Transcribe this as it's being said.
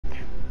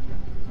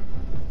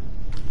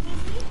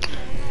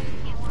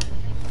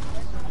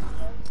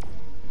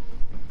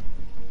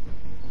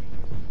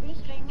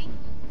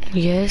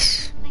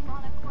Yes.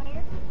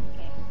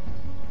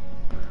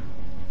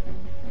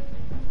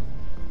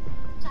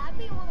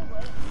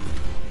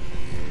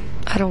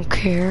 I don't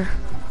care.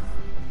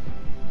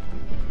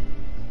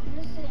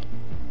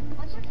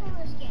 What's your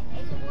favorite skin?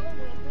 Is it World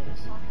War III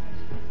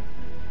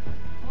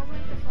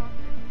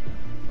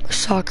or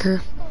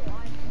soccer? Soccer.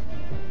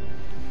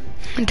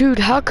 Dude,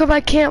 how come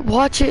I can't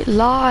watch it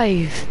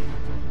live?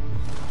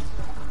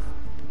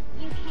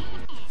 You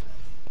can't.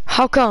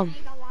 How come?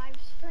 Make a live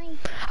stream.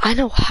 I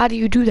know, how do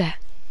you do that?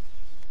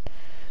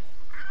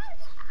 I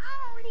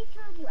already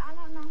told you, I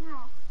don't know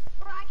how.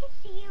 Bro, I can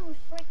see you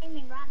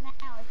streaming right now.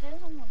 It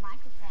says on your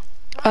microphone.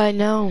 I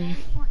know.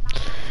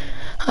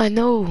 I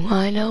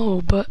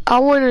know, but I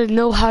want to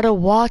know how to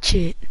watch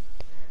it.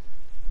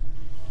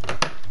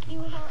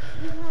 You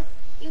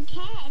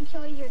can't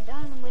until you're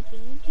done with the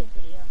YouTube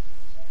video.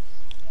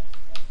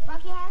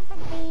 Rocky has to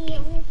be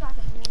at least like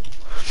a minute.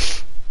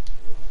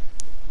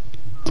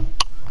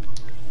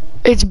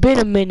 It's been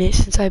a minute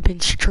since I've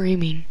been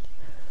streaming.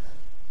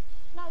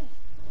 No,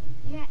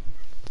 yeah.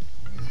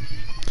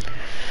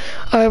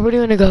 Alright, where do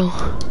you want to go?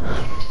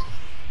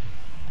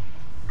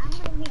 I'm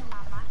gonna be in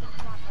my mic and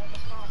come up over the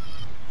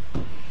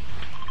phone.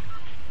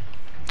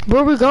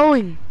 Where are we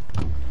going?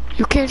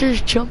 You can't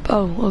just jump.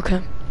 Oh,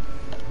 okay.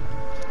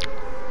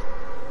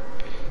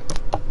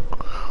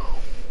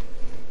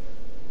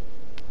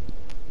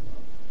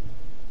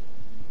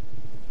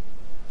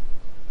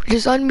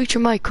 Just unmute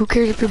your mic. Who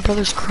cares if your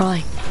brother's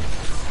crying?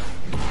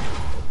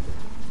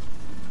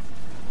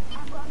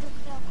 My brother's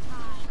still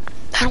crying.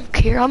 I don't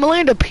care. I'm gonna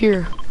land up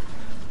here.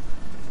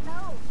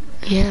 No.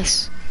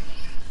 Yes.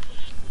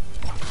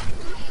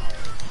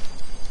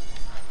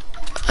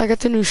 I got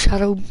the new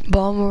shadow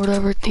bomb or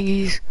whatever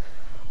thingies.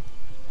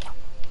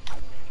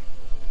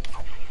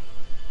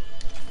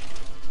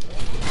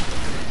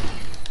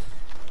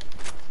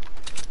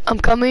 I'm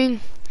coming.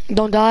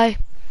 Don't die.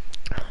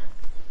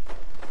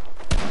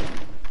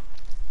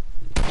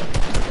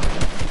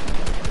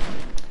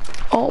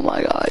 Oh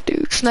my god,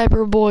 dude.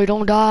 Sniper boy,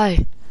 don't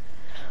die.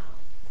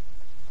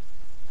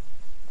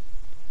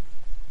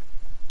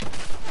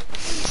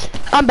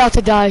 I'm about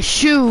to die.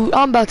 Shoot,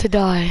 I'm about to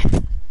die.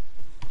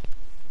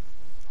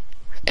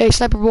 Hey,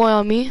 sniper boy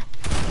on me.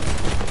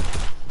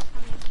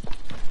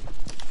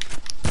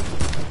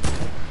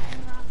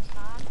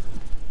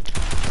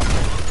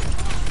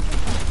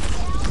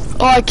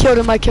 Oh, I killed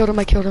him, I killed him,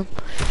 I killed him.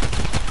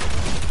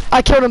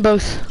 I killed them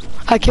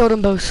both. I killed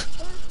them both.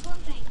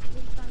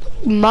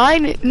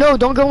 Mine? No,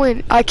 don't go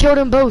in. I killed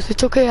them both.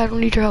 It's okay, I don't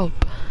need your help.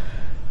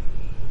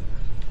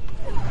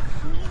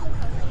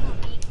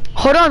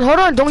 Hold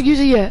on, don't use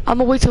it yet. I'm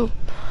gonna wait till...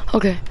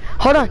 Okay,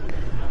 hold on.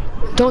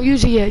 Don't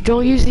use it yet,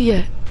 don't use it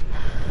yet.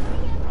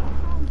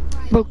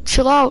 Bro,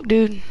 chill out,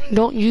 dude.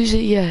 Don't use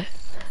it yet.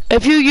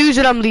 If you use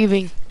it, I'm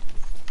leaving.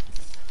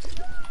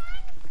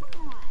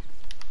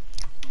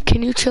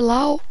 Can you chill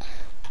out?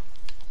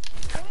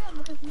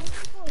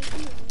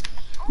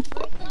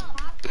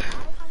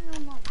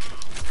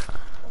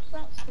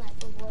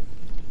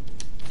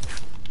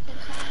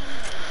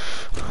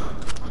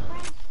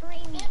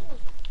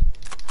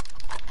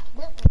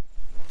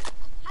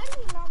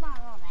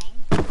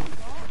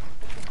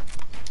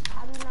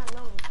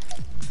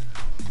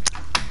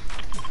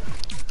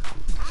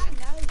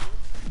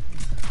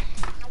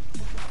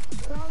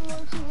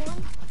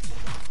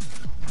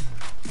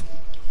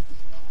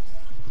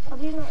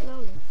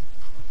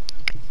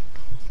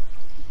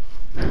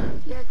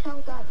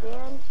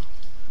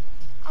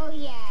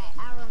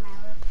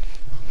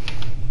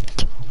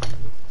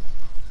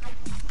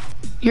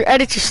 Your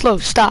edits are slow,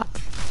 stop.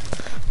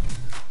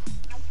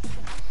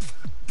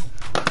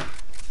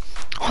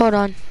 Hold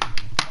on.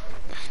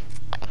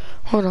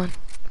 Hold on.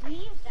 There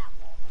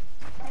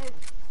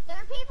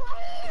are people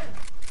here.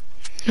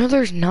 No,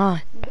 there's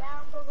not.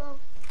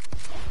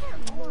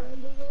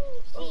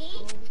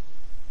 See?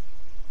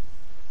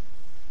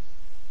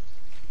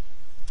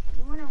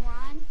 You wanna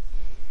run?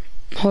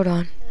 Hold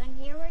on. Cause I'm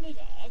here ready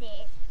to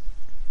edit.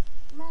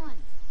 Come on,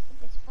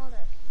 get this photo.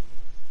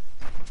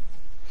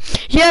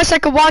 Yes, I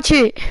can watch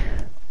it.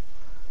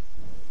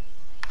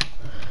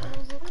 What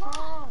is it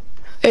called?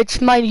 It's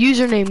my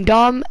username,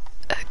 Dom,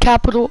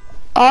 capital,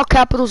 all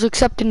capitals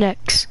except an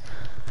X.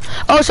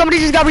 Oh, somebody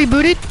just got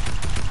rebooted.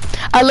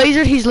 I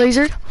lasered, he's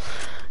lasered.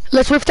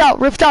 Let's rift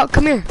out,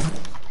 come here.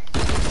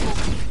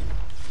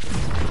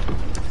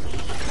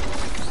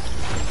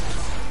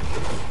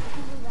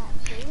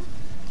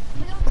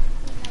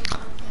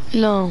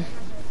 No.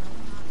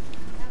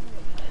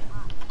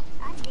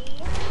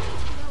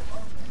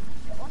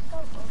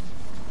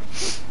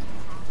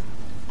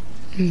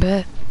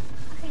 Bet.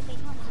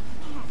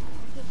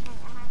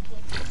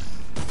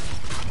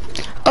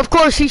 Of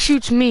course, he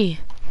shoots me.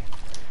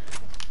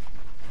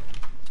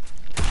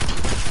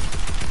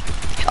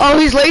 Oh,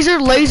 he's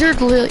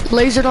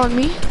lasered on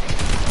me.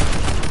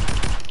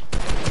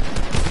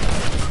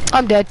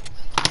 I'm dead.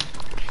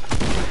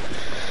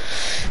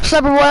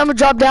 Sniper boy, I'm gonna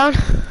drop down.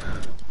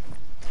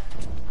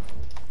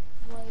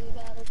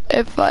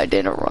 If I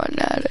didn't run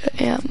out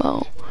of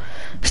ammo.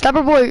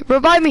 Sniper boy,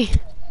 revive me.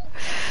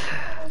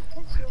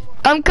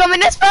 I'm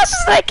coming as fast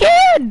as I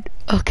can.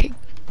 Okay.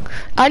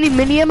 I need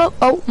mini ammo.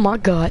 Oh my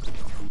god.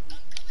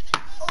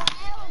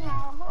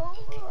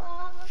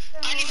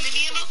 I need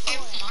mini ammo.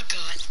 Oh my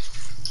god.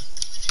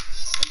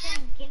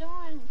 Get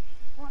on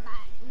for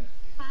like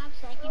 5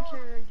 seconds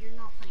or you're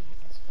not playing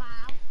with this. 5,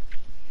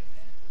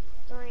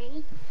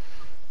 3,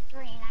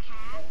 3.5,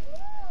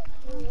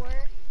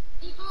 4,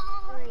 3,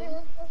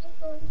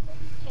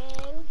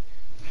 2.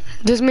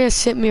 This man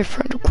sent me a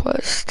friend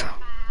request. 5,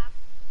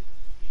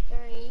 3,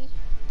 9,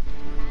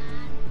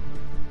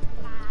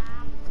 5,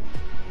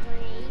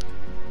 3,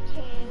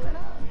 2, 1,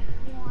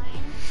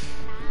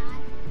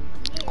 9,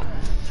 0.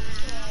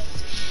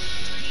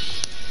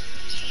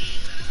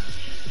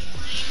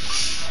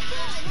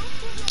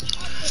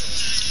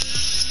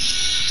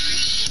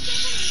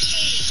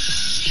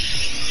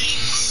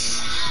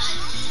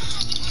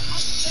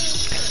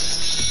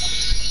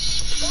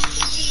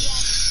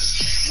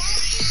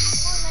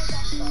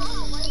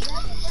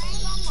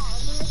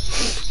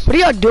 What are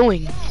y'all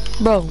doing?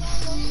 Bro.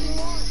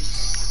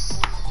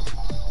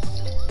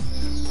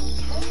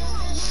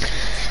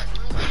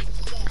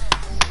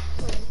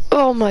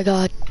 Oh my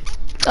god.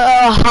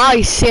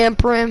 Hi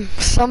Samprim.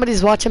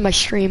 Somebody's watching my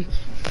stream.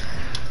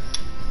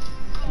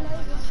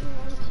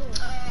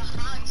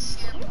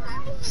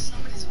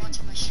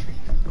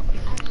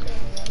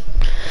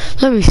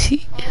 Let me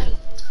see.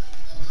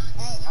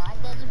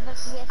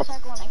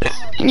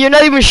 You're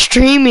not even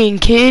streaming,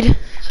 kid.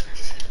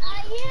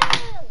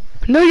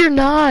 No, you're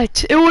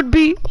not. It would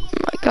be. Oh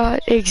my god,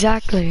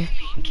 exactly.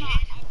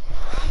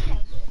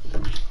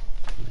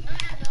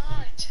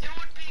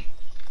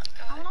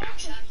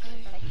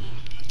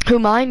 Who,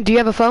 mine? Do you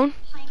have a phone?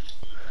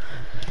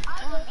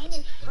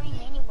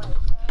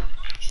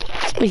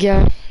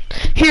 Yeah.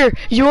 Here,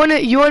 you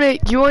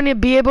wanna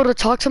be able to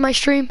talk to my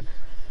stream?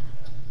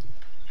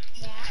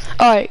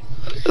 Alright.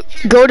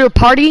 Go to a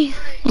party,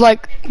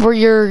 like where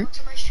you're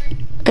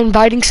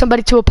inviting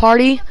somebody to a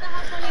party.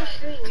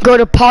 Go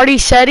to party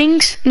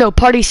settings. No,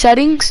 party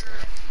settings.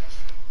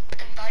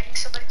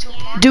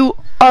 Do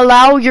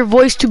allow your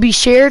voice to be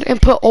shared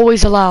and put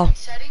always allow.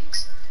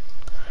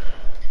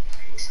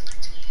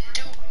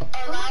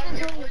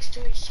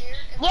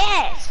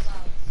 Yes.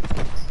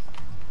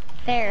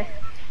 There.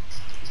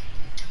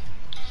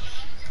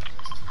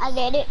 I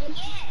did it.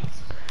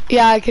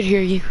 Yeah, I could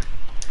hear you.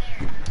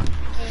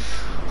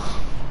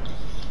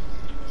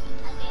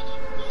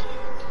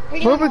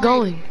 Where are we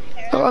going?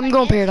 Oh, I'm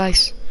going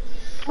Paradise.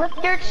 What's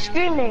your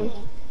stream name?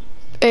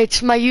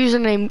 It's my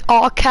username,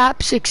 all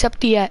caps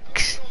except the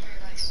X.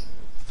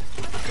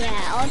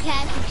 Yeah, all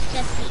caps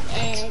except the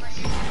X.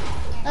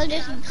 Oh,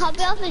 just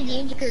copy off his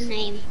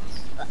username.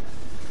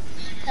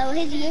 So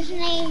his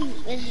username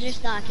is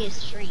just like his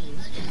stream.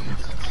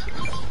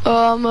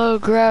 I'm gonna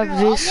grab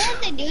Bro, this. All they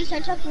have to do is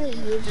search up his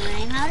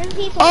username. How do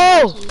people?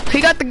 Oh, he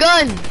got the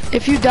gun.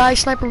 If you die,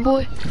 sniper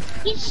boy.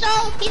 He's a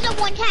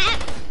 1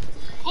 tap.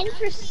 And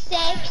for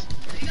 6.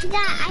 He's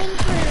not aim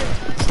for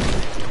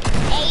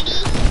 80.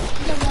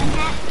 He's a 1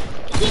 tap.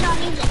 He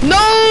don't use it.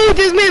 No,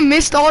 this man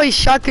missed all his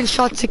shotgun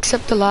shots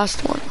except the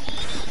last one.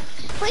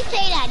 Please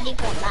say that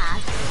default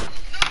last.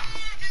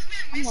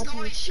 I'm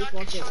watching this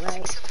default get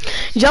right.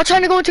 Y'all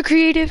trying to go into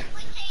creative?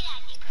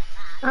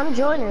 I'm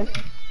joining.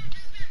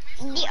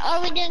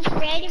 Are we doing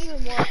creative or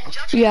what?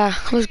 Yeah,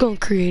 let's go in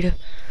creative.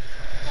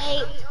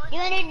 Hey, you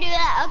wanna do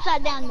that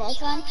upside down this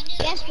one?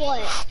 Guess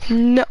what?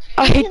 No,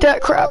 I hate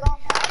that crap.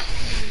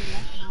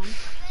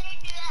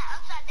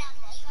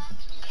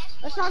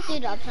 Let's not do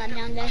the upside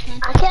down this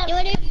one. I can't. You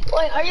wanna do?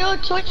 Wait, are you a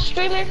Twitch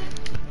streamer?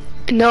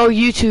 No,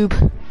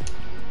 YouTube.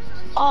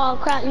 Oh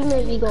crap, you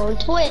may be going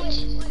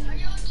Twitch.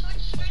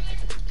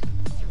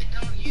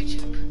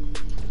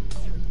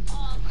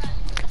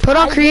 Put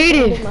on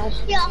creative.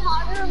 Yeah,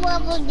 harder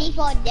level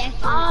default deck.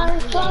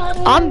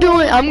 I'm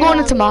going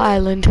into my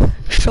island.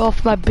 Show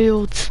off my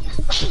builds.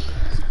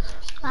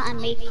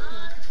 Maybe.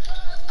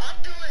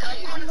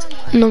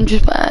 No, I'm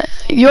just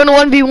you want a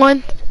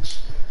 1v1?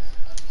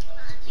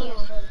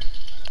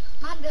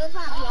 My build's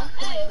not blocked.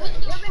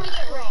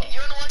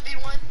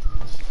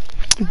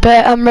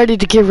 Bet I'm ready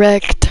to get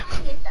wrecked.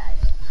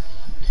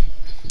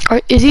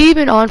 Is he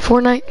even on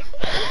Fortnite?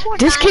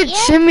 This kid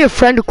sent me a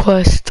friend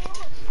request.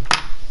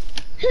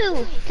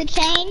 Who? The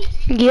chain?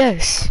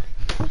 Yes.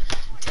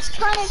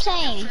 Turn the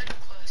chain.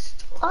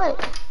 Alright.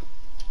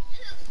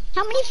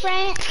 How many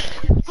friends?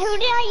 Who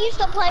did I used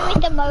to play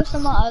with the most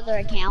on my other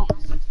account?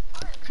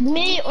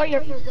 Me or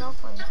your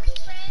girlfriend?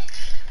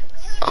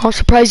 I'm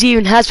surprised he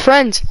even has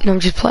friends. No, I'm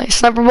just playing.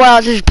 Sniper boy, I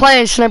was just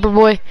playing Sniper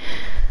boy.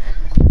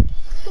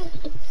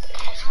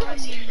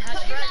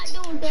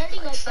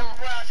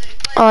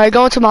 Alright,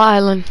 going to my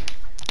island.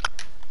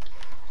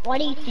 What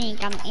do you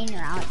think? I'm in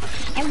or out?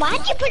 And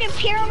why'd you put a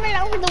pyramid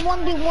over the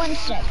 1v1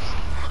 sticks?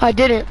 I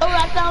didn't. Oh,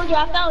 I found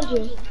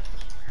you.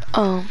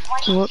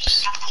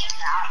 Whoops.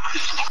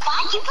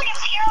 Why'd you put a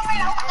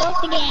pyramid over both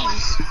the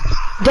games?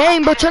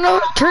 Dang, but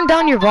turn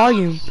down your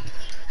volume.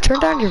 Turn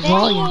down your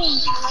volume.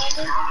 That's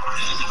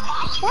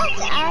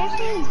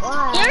actually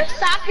why. Your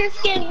soccer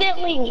skin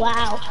Bentley,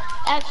 wow.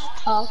 That's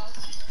tough.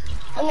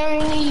 I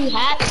never knew you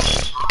had.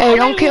 Hey,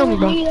 don't kill me, You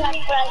bro. had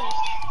friends.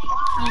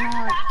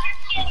 No.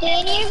 Do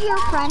any of your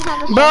friends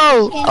have a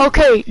Bro, skin?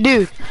 okay,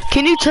 dude.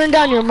 Can you turn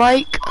down your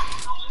mic?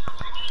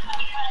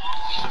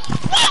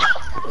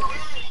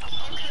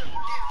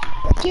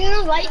 Can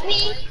you invite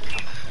me?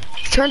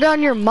 Turn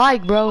down your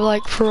mic, bro,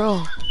 like for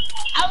real.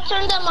 I'll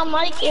turn down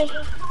my mic if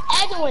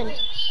Edwin.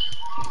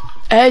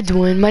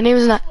 Edwin, my name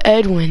is not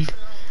Edwin.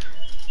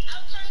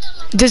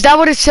 Is that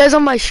what it says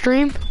on my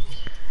stream?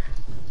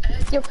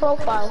 Your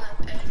profile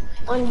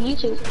on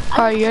YouTube.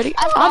 Alright, you ready?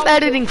 I'm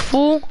editing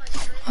full.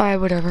 Alright,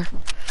 whatever.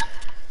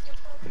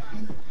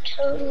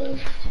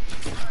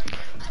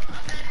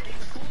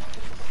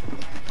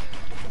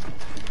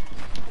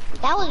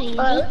 That was easy.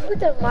 Let's put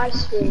the my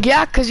screen.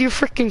 Yeah, cause you're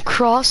freaking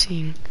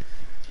crossing.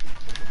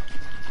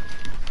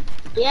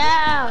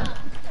 Yeah.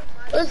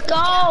 Let's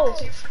go.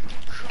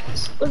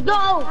 Let's go.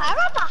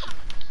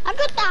 I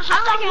got the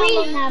high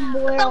ground on that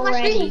boy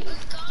already.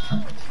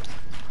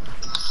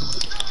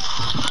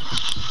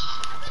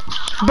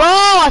 Bro,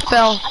 I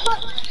fell.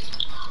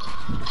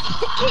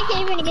 You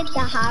can't even get the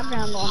high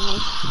ground on me.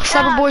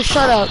 Sniper boy,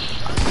 shut up.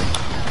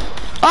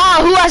 Oh,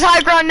 who has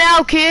high ground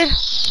now, kid?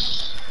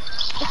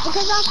 It's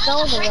because I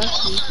stole the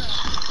rookie.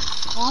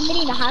 Well, I'm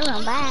getting the high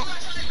ground back.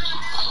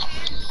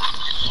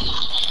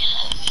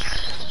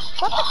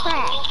 What the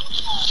crap?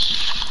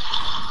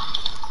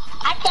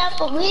 I can't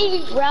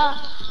believe it, bro.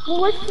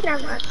 I'm looking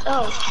at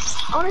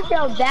myself. I want to see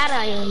how bad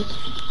I am.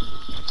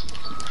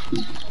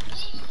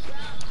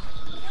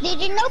 Did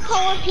you know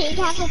Polar Pig,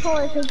 half of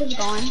Polar Pig is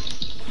gone?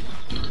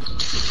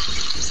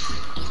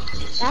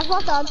 That's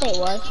what the update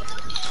was.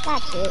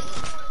 That's it.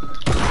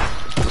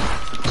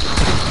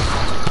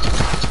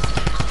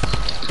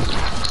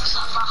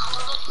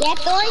 Yeah,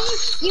 Thor,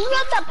 you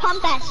got the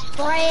pump that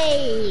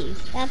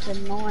sprays. That's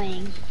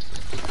annoying.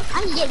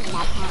 I'm getting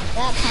that pump.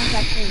 That pump's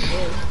actually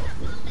good.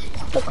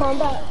 The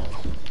combat.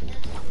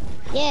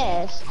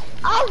 Yes.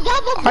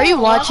 Oh, double. Are you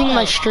watching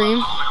my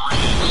stream?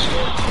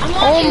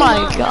 Oh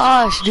my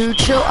gosh, dude,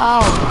 chill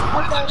out.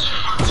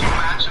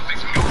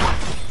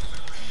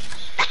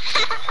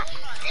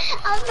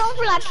 I was going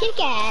for that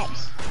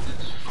pickaxe.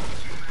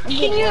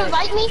 Can you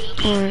invite me?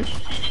 Alright.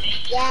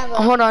 Yeah, but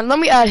Hold on, let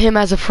me add him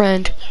as a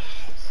friend.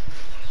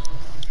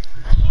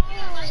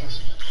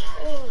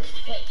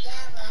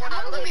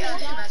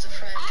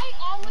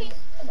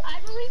 I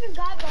believe in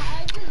God, but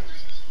I just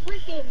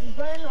freaking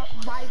burn up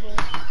Bible.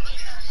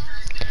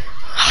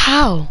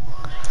 How?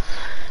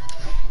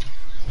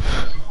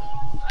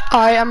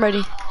 Alright, I'm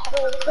ready.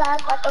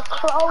 Like a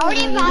crow. I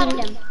already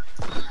invited him.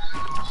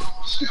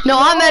 No,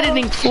 I'm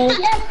editing, fool.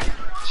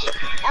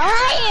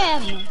 I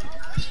am.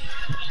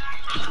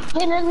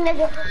 Nigga.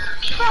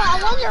 Bro, I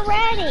wasn't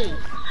ready.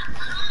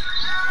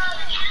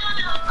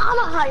 I don't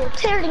know how you're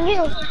tearing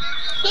you.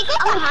 He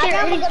got the high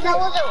ground because I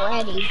wasn't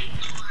ready.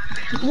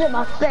 You in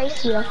my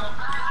face here.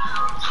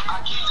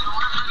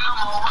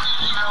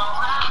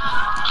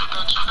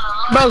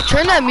 Bro,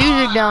 turn that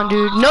music down,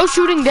 dude. No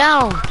shooting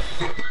down.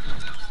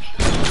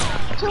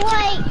 Too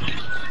late.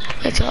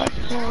 That's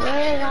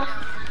alright.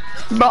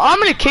 Bro, I'm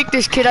gonna kick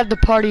this kid at the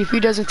party if he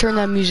doesn't turn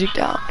that music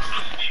down.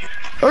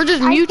 Or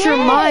just mute your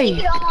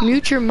mic.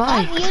 Mute your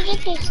That mic.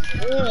 music is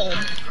good.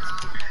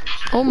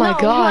 Oh my No,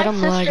 god, my I'm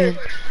sister. lagging.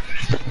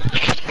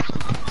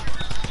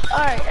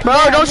 Alright.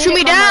 Bro, don't shoot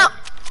me down.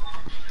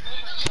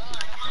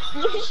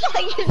 You saw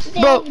yourself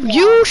Bro, down.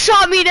 you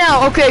shot me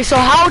down. Okay, so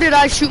how did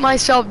I shoot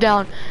myself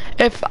down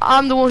if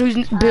I'm the one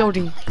who's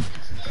building?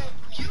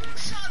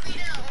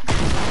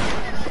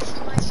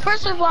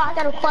 First of all, I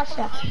got a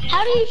question.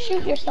 How do you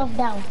shoot yourself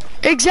down?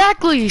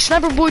 Exactly.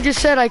 Sniper boy just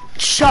said I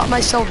shot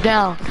myself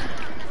down.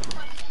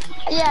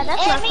 Yeah,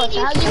 that's my It means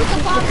question. you How do you shoot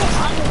the bomb.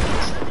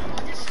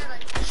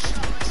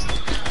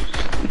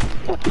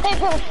 Hey,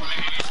 bro.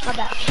 My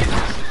bad.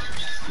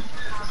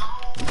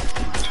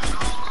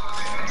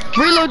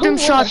 Reload them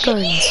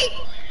shotguns.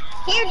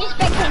 Here, just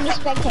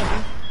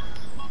spectate.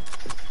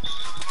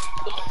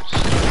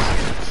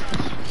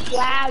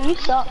 Wow, you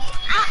suck.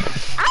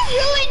 I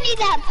really need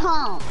that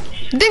pump.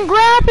 Then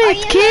grab Who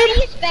it, are kid.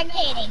 you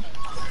spectating?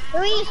 Who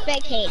are you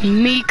spectating?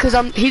 Me, cause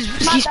he's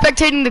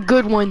spectating the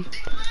good one.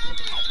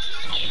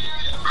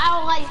 I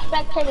don't like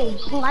spectating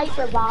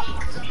sniper box.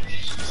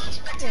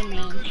 What do you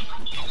mean?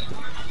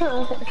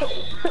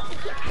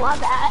 My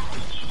bad.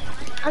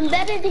 I'm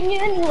better than you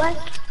anyway.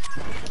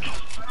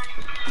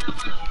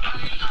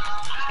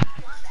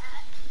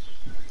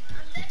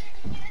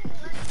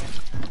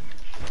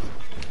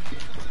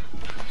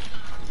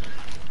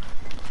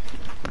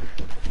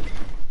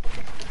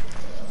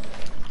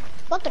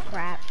 What the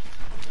crap?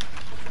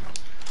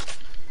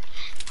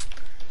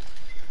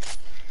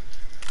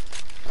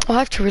 I'll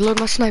have to reload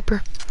my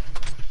sniper.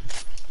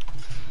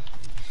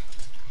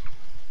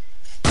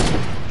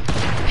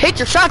 Hit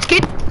your shots,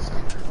 kid.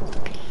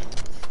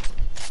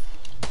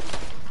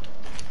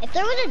 If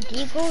there was a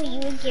deagle,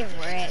 you would get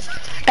wrecked.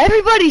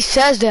 Everybody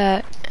says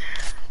that.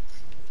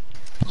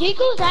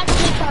 Deagle's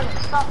actually kind of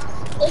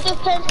tough. It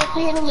depends if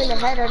you hit him in the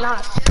head or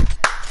not.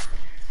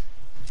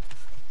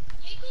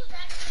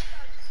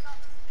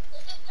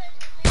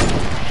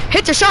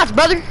 hit your shots,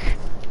 brother.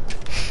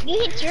 You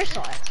hit your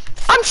shot.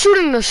 I'm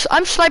shooting this.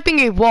 I'm sniping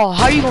a wall.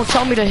 How are you gonna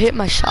tell me to hit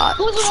my shot?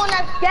 Who's the one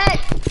that's dead?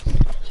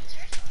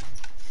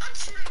 I'm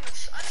shooting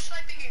this. I'm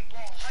sniping a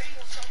wall. How are you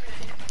gonna tell me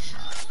to hit my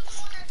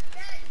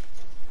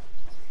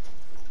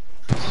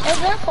shot? Is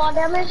there fall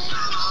damage?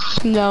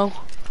 No.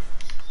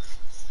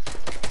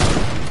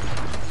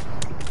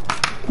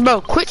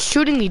 Bro, quit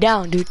shooting me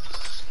down, dude.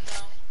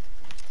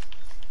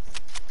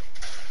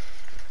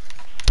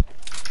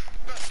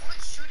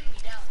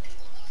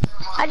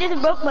 I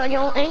just broke my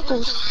own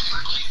ankles.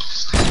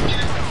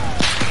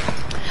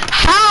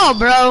 How,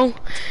 bro?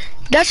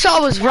 That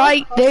shot was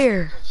right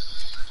there.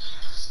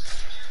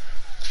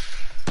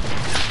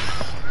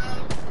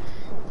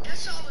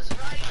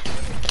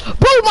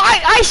 Boom!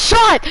 I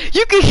shot!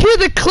 You can hear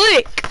the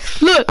click!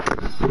 Look!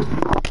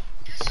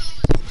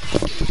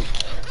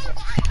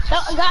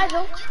 Guys,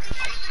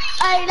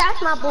 hey,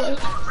 that's my boy.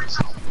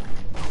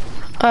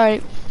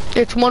 Alright,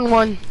 it's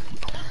 1-1.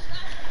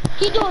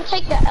 He gonna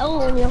take the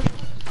L on you.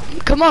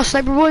 Come on,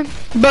 sniper boy.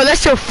 Bro,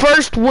 that's your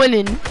first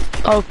winning.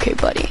 Okay,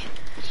 buddy.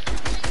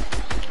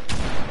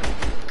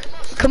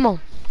 Come on.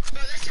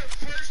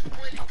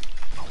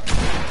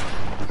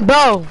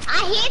 Bro.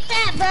 I hit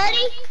that,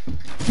 buddy.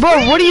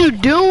 Bro, what are you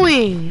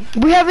doing?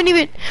 We haven't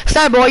even...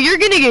 Sniper boy, you're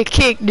gonna get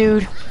kicked,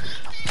 dude.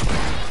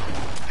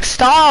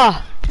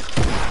 Stop.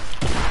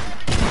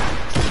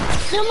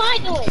 What am I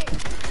doing?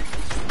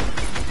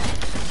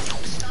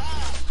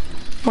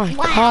 My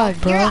Wow.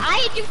 God, bro.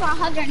 I hit you for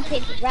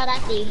 150, bro.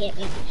 That's it, you hit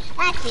me.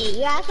 That's it.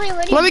 You actually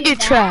really Let me did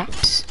get that.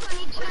 traps.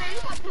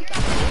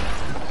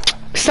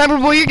 Sniper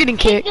boy, you're getting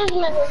kicked.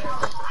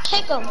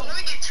 Kick him.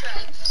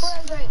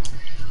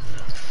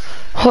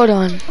 Hold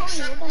on.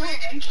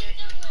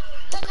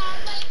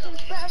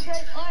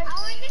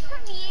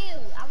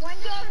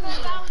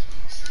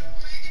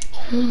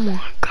 Oh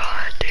my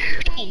God,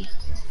 dude.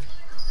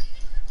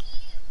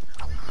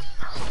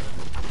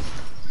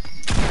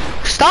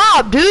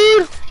 Stop,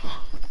 dude!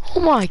 Oh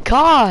my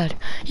God.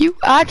 You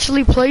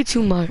actually play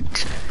too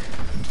much.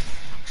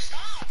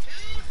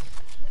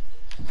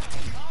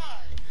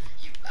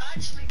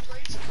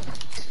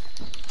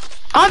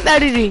 I'm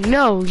editing.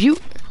 No, you...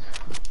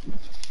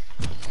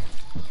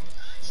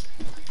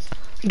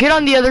 Get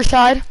on the other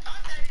side.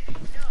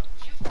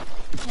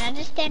 Can I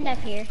just stand up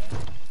here?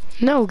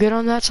 No, get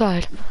on that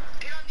side.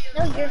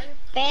 No, you're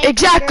bad.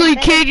 Exactly, You're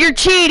bad. kid, you're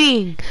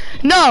cheating.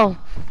 No.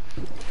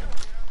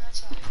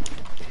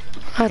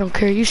 I don't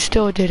care, you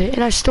still did it,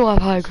 and I still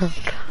have high ground.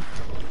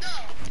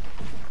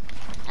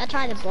 I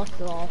tried to block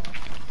you all.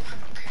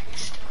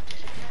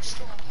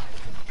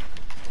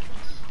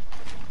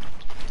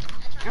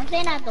 I'm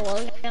staying at the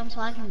low ground so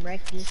I can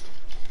break you.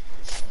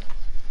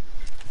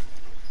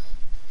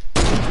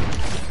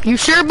 You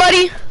sure,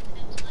 buddy?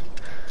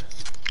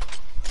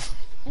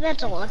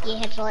 That's a lucky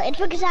headshot. It's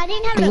because I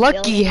didn't have a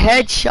Lucky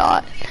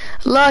headshot.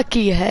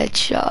 Lucky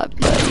headshot,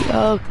 buddy.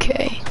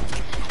 Okay.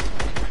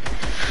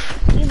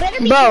 You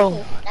better be Bro.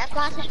 careful. That's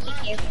why I said be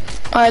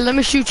careful. Alright, let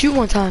me shoot you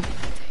one time.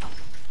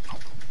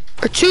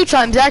 Or 2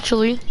 times,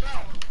 actually.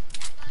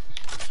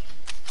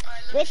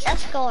 With a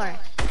score.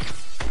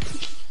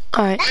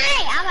 Alright.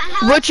 Hey,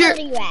 how What's much your- are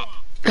you at?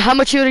 How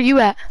much are you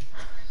at?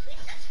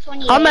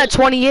 28. I'm at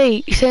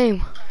 28.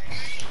 Same.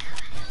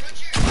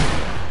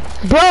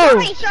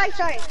 Bro!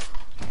 Sorry.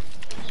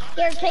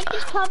 Here, take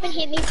this pump and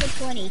hit me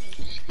for 20.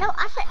 No,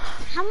 I said,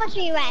 how much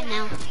are you at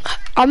now?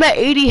 I'm at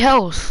 80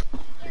 health.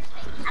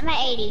 I'm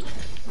at 80.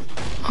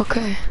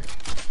 Okay.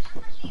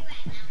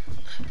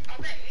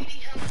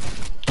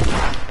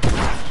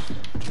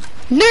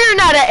 No, you're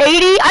not at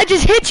 80. I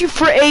just hit you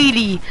for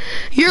 80.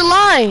 You're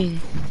lying.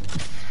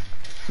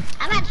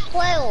 I'm at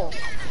 12.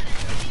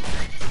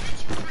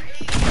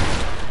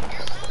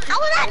 I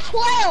was at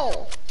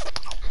 12.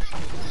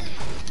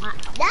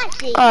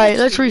 That's it. Alright,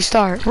 let's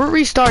restart. We're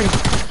restarting.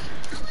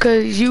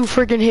 Cause you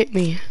freaking hit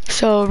me.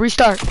 So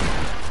restart.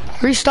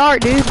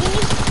 Restart, dude.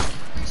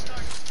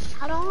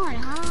 Hold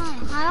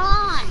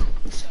on.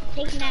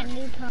 Taking that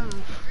new pump.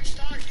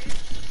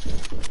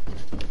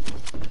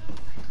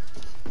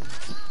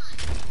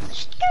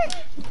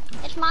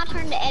 It's my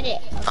turn to edit.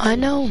 I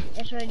know.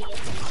 It's already.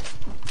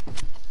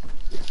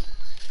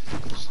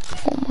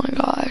 Oh my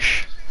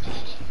gosh.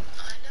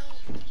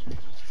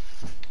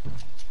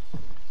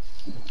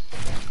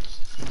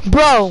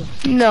 Bro,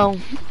 no.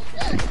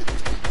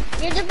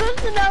 You're supposed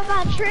to know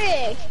my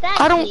tricks.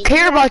 I don't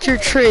care about your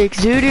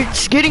tricks, dude.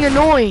 It's getting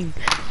annoying.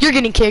 You're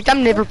getting kicked.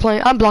 I'm never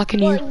playing. I'm blocking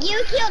you. Well,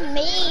 you killed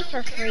me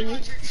for free.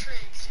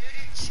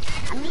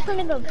 I'm just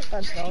gonna go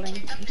start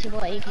building and see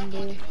what you can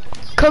do.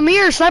 Come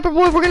here, sniper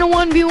boy. We're gonna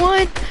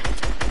 1v1.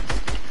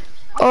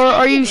 Or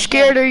are you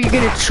scared? Or are you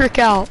gonna trick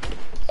out?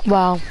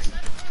 Wow.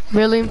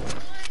 Really?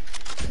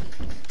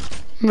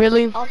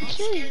 Really? I'll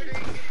kill you.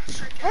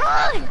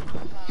 Run!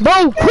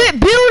 Bro, quit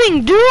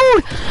building,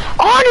 dude!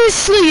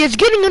 Honestly, it's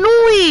getting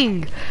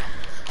annoying!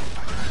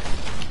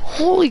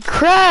 Holy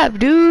crap,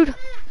 dude!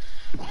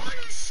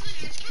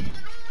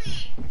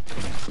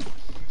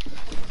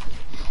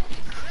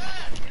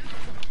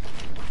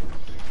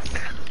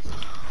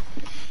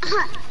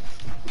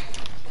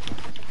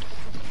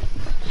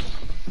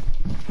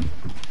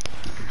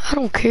 I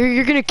don't care.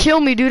 You're gonna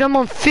kill me, dude. I'm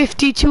on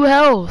 52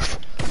 health.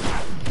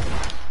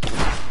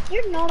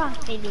 You're not on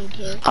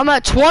 52. I'm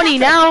at 20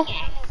 now.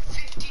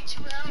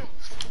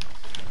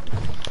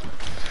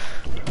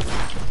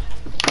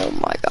 Oh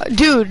my god.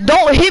 Dude,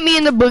 don't hit me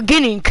in the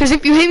beginning. Because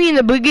if you hit me in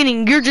the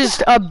beginning, you're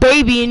just a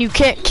baby and you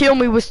can't kill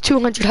me with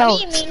 200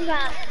 health. What do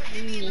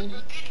you mean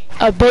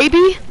by A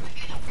baby?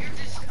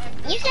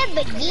 You said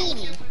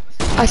bikini.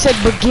 I said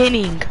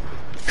beginning.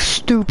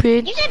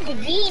 Stupid. You said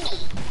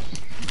bikini.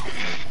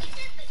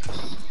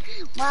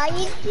 Why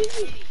you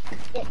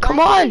Come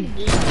on.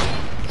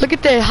 Look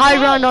at the high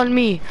ground on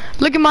me.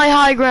 Look at my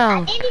high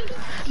ground.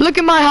 Look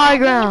at my high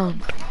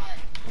ground.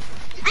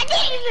 I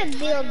didn't even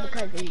build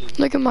because of you.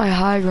 Look at my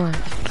high ground.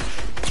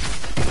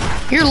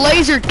 You're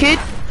laser, kid.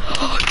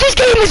 This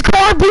game is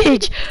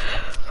garbage.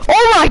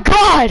 Oh my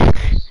god.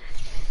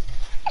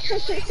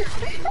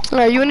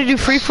 Alright, you wanna do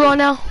free for all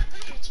now?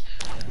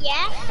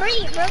 Yeah,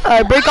 free.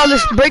 Alright, break all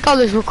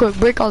this real quick.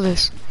 Break all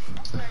this.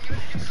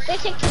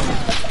 There's 16.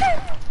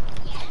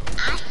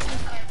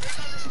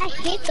 I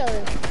hate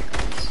those.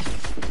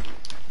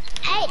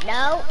 Hey,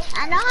 no.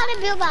 I know how to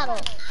build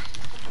battles.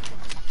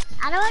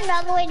 I know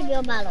another way to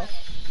build battles.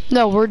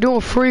 No, we're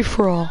doing free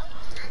for all.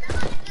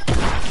 Bro,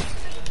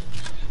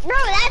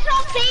 that's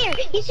not fair.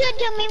 You should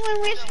tell me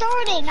when we're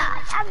starting.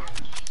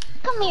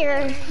 Come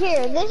here.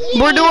 This is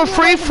We're doing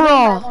free for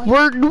all.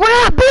 We're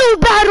not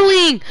build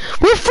battling.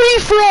 We're free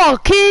for all,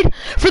 kid.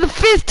 For the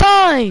 5th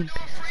time.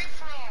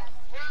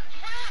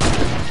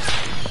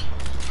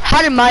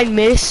 How did mine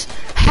miss?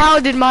 How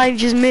did mine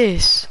just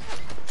miss?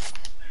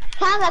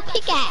 Have a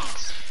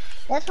pickaxe.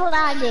 That's what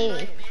I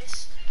do.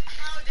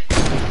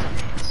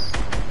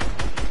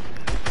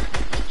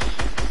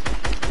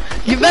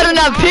 You better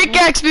not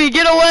pickaxe me.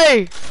 Get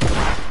away.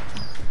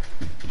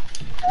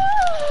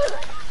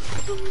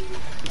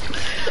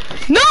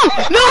 No!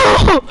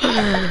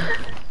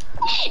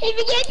 If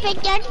you get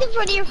pickaxe in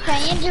front of your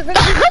friends, you're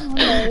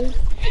gonna lose.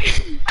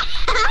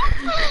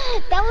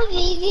 That was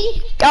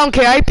easy. I don't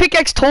care. I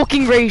pickaxe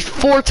Tolkien Ray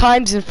 4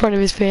 times in front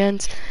of his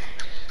fans.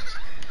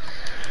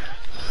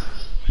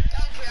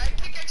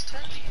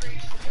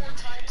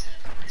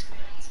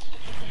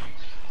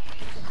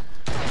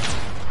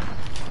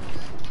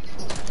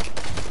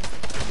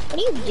 What are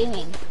you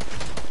doing?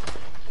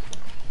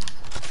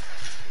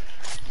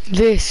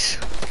 This.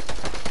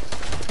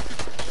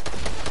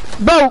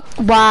 Bro,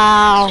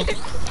 wow.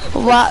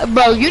 Wow.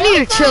 Bro, you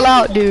need to chill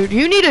out, dude.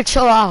 You need to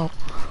chill out.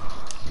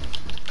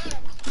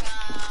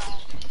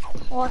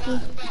 Walkie.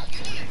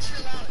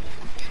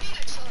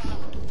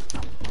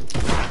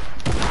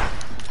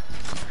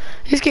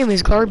 This game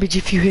is garbage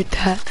if you hit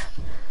that.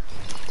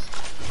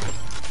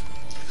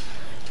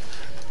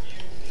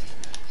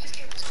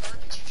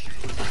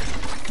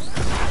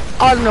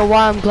 I don't know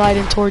why I'm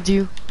gliding towards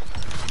you.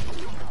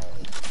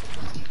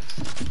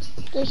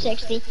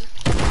 360.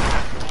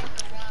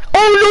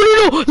 Oh, no.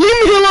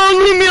 Leave me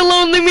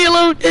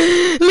alone.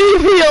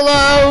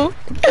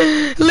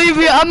 Leave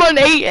me. I'm on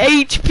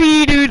 8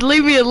 HP, dude.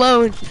 Leave me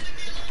alone.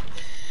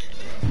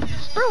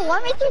 Bro, why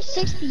am I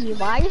 360 you?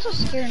 Why are you so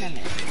scared of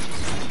me?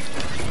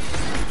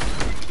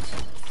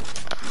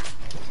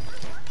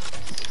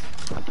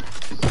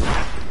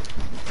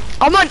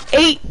 I'm on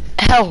 8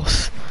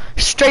 health.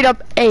 Straight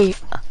up 8.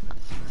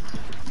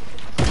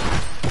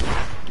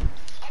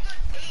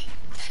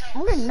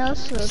 I'm gonna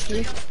no-scope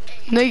you.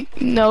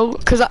 No,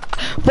 cause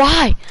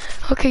why?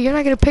 Okay, you're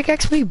not gonna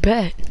pickaxe me,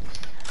 bet.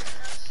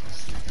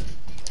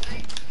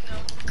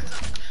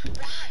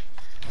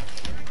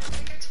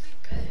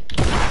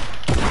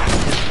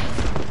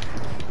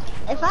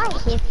 If I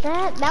hit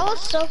that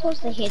was so close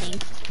to hitting.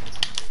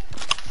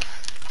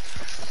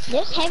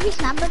 This heavy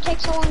sniper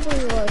takes so long to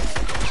reload.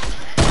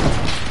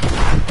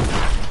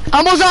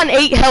 I was on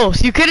 8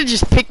 health. You could have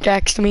just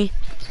pickaxed me.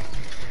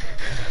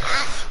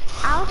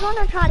 I was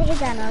gonna try to hit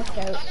that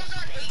no-scope.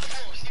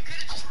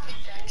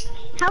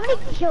 How many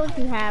kills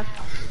do you have?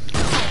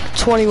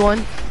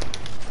 21.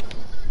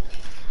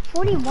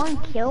 41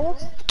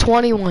 kills?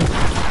 21.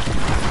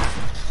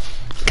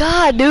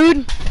 God,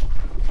 dude.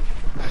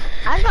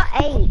 I got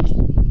 8.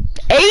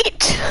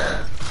 8?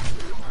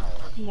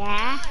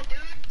 Yeah.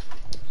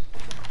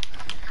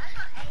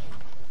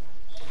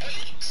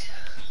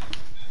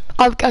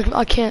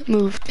 I can't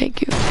move.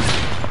 Thank you.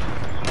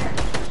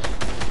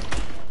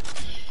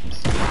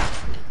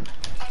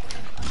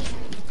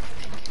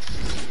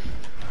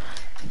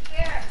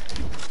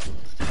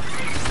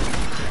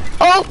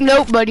 Oh,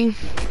 nope, buddy.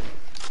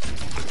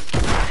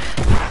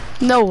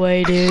 No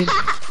way, dude.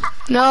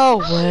 No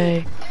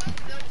way.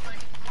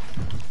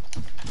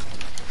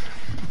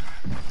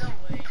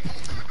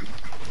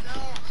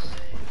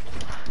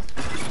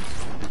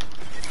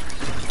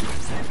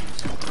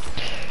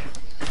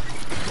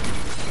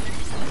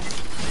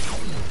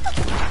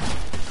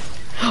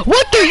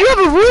 What? Do you have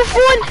a roof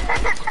one?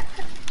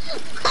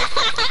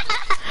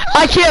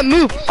 I can't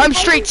move. I'm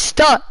straight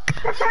stuck.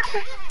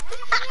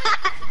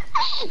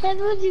 That's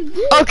what you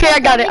do. Okay, I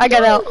got it. I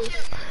got out.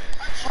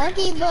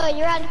 Okay, boy,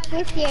 you're at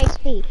 50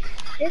 HP.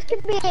 This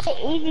could be an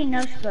easy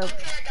no-scope.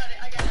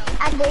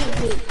 I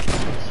did.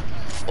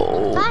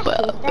 Oh,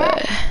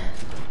 baby.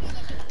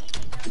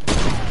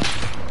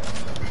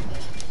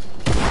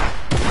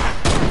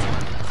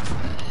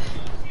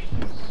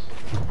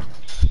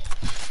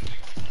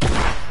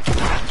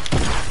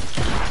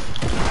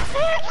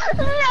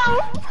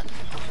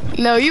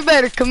 No, you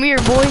better come here,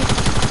 boy.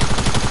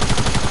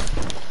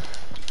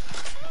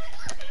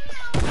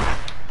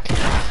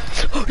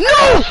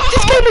 No!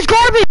 This game is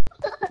garbage!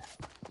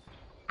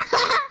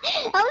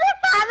 I'm at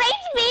 5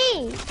 HP.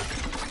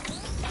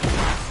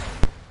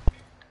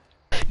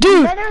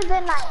 Dude! Better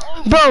than my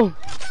Bro!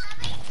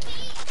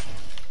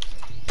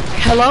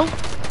 Hello?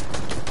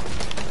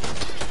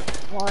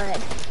 What?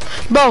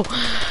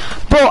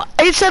 Bro,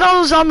 it said I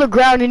was on the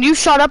ground and you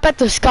shot up at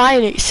the sky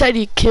and it said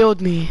he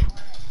killed me.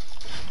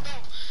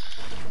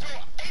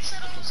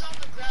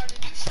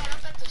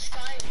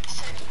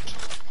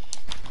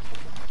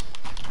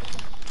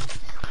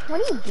 What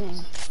are you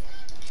doing?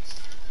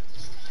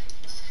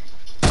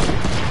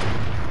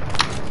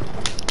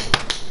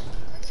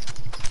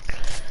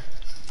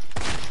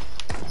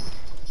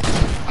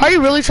 Are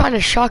you really trying to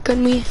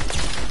shotgun me?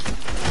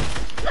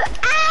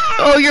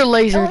 Oh, you're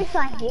lasered. Oh, it's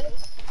fine, dude.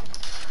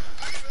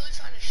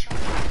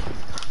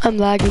 I'm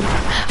lagging.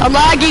 I'm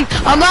lagging.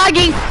 I'm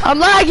lagging. I'm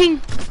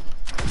lagging.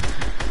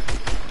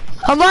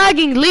 I'm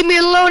lagging. Leave me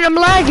alone. I'm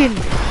lagging.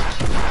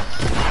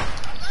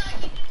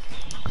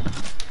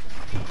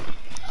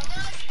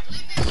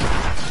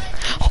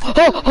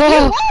 Oh,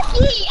 oh.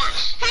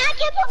 I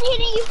kept on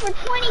hitting you for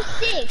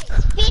 26,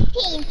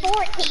 15,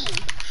 14,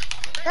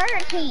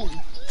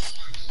 13.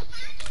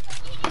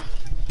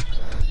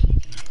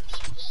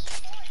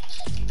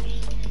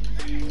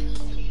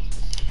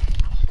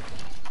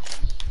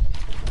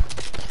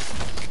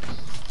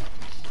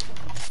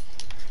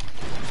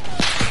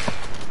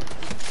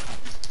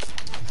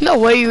 No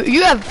way.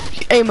 You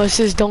have aim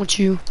assist, don't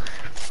you?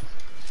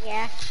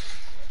 Yeah.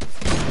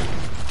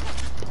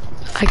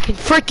 I can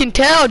freaking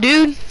tell,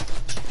 dude.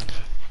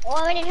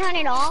 Want me to turn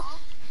it off?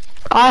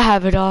 I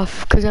have it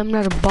off because I'm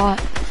not a bot.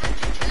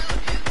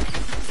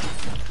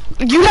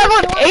 You have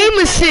on aim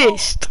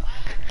assist.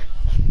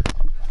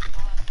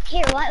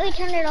 Here, why don't we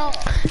turn it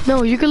off?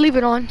 No, you can leave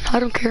it on. I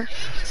don't care.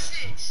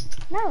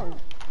 No.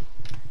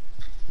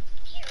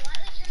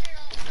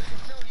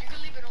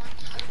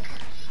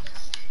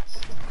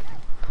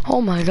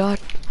 Oh my god.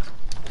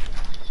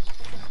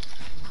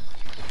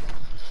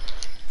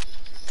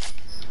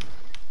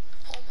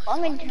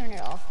 I'm gonna turn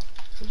it off.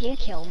 Did you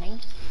kill me?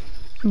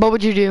 What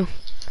would you do?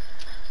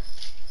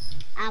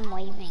 I'm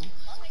leaving.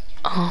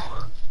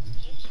 Oh.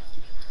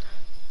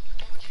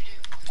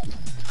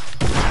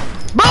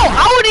 Bro,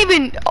 I wouldn't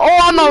even. Oh,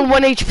 I'm on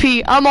 1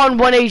 HP. I'm on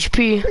 1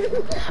 HP.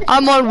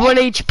 I'm on 1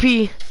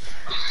 HP.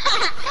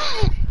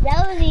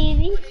 That was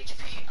easy.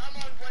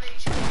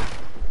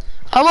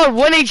 I'm on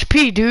 1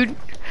 HP, dude.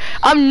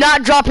 I'm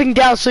not dropping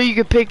down so you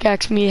can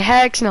pickaxe me.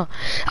 Heck no.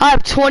 I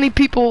have 20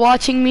 people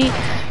watching me.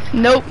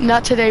 Nope,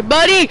 not today.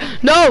 Buddy!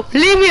 No!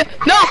 Leave me!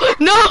 No!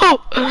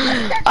 No!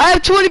 I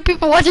have 20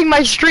 people watching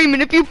my stream,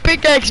 and if you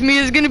pickaxe me,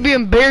 it's gonna be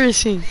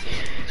embarrassing.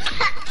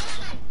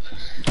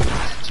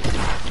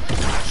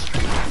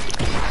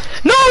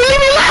 No! Leave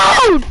me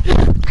alone!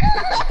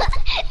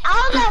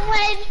 I'm on 1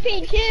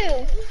 HP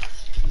too.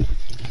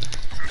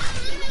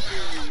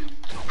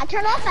 I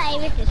turned off my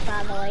aim assist,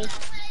 by the way.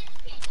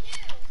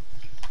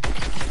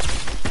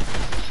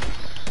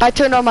 I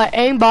turned on my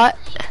aimbot.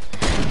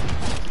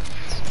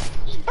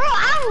 Bro,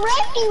 I'm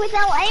wrecking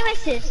without aim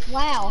assist.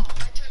 Wow.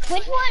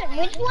 Which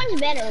one's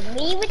better?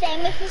 Me with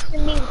aim assist or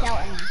me without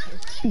aim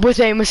assist? With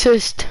aim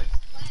assist.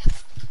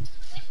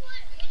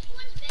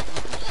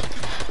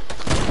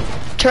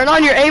 Turn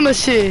on your aim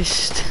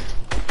assist.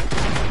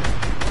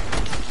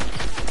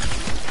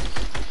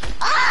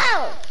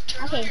 Oh!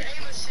 Okay.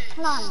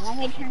 Hold on, let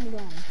me turn it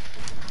on.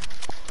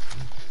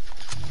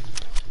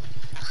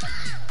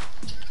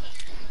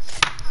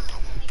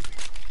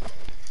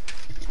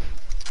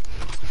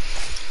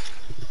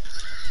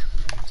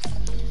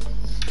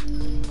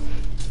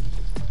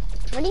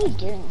 What are you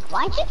doing?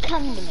 Why'd you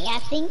come to me? I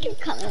think you're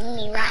coming to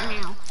me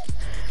right now.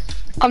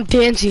 I'm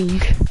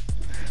dancing.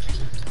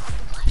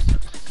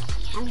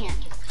 I'm here.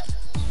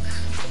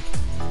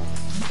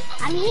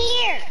 I'm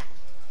here!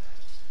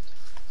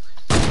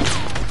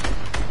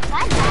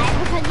 I died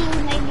because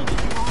you made me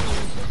turn on.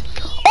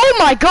 Oh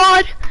my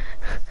god!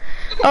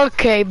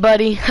 Okay,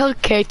 buddy.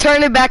 Okay,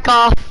 turn it back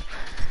off.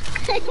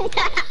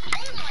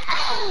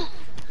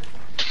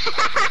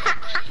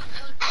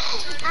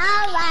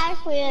 I'm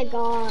actually a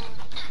god.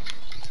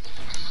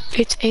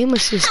 It's aim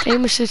assist.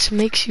 Aim assist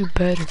makes you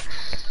better.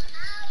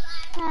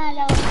 I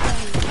don't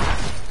think.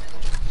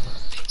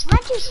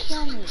 Why'd you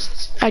kill me?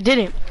 I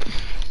didn't.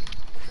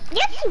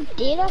 Yes, you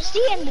did. I see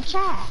it in the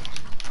chat.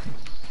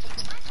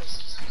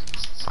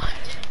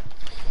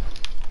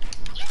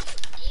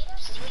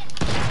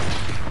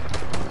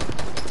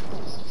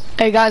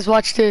 Hey guys,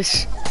 watch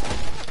this.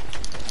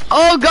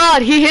 Oh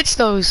god, he hits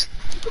those.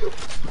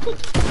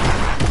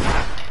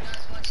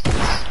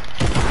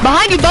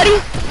 Behind you, buddy.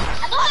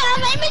 Oh,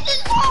 my aim is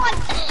just gone.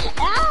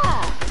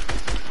 Ah.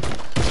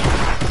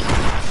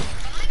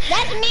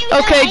 That's me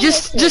without Okay, aim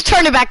assist. just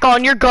turn it back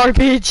on. You're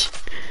garbage.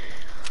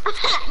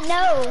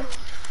 No.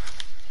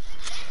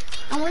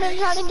 I'm gonna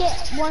try to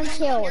get 1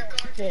 kill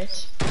with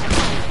this.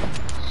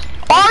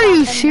 Are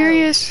you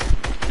serious?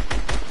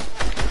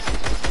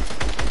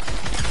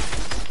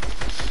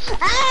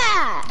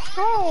 Ah!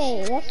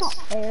 Hey, that's not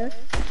fair.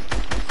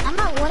 I'm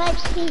at 1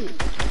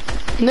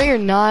 HP. No, you're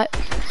not.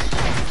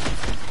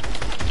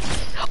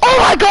 Oh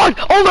my god!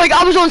 Oh my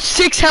god, I was on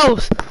 6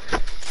 health.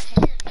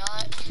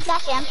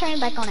 Actually, I'm turning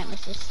back on aim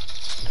assist.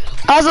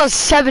 I was on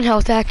 7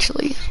 health,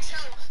 actually.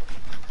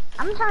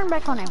 I'm turning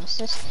back on aim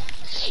assist.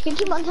 You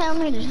keep on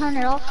telling me to turn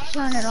it off,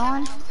 turn it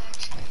on.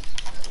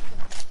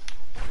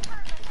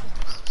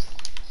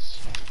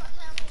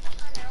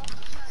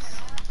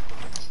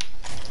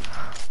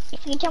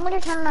 If you tell me to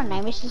turn it on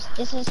aim assist,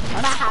 this is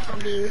what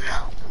happened to you.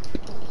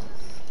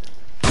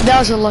 That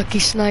was a lucky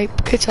snipe.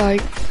 It's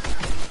alright.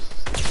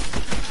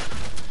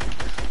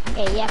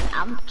 Okay, yep,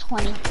 I'm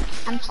 20.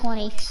 I'm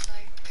 20.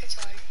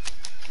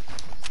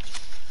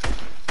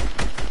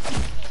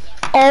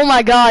 Oh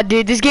my god,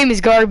 dude, this game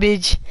is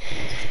garbage.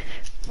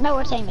 No,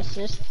 it's aim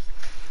assist.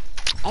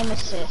 Aim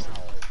assist.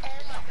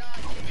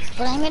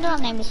 Blame it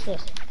on aim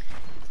assist.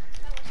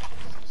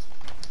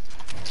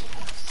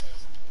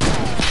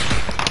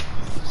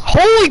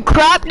 Holy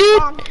crap,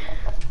 dude!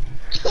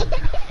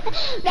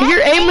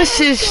 Your aim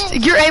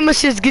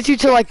assist gets you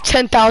to like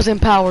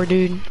 10,000 power,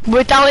 dude.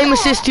 Without aim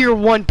assist, you're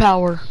 1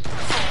 power.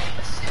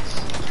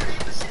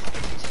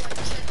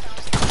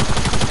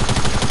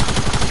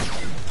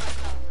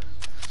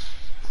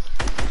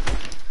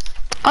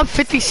 I'm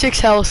 56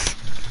 health.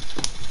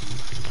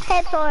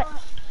 Headshot.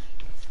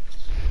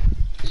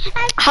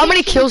 How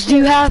many kills do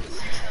you have?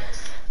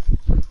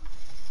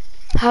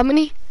 How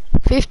many?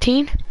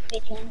 15?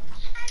 15.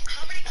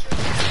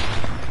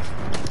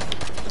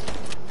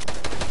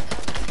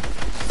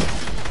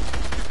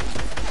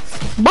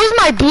 Where's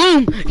my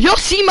bloom? Y'all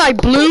see my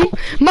bloom?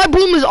 My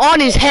bloom is on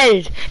his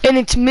head and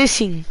it's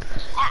missing.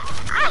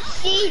 I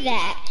see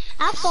that.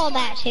 I saw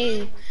that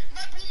too.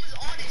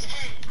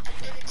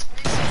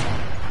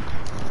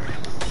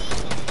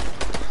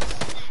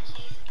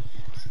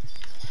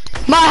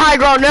 My high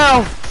ground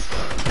now.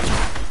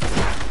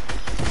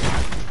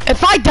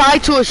 If I die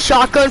to a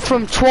shotgun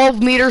from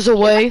 12 meters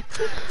away.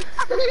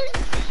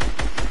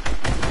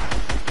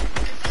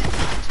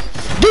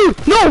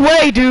 Dude, no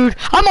way, dude.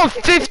 I'm on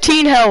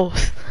 15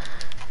 health.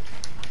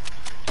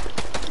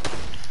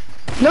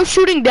 No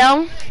shooting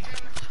down.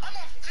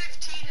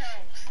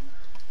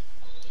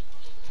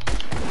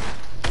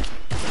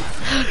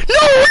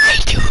 No way,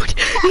 dude.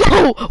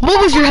 No.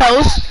 What was your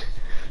health?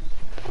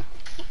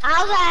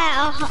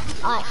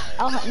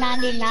 I was at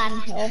 99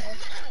 health.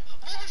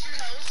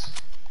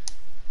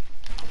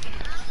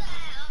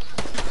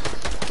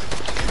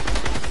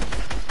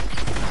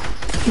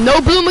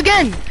 No bloom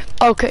again.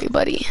 Okay,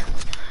 buddy.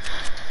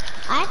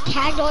 I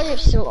tagged all your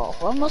silver,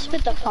 almost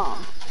with the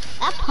pump.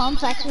 That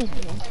pump's actually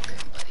good.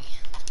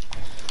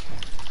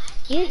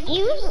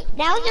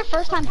 That was your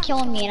first time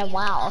killing me in a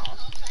while.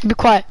 Be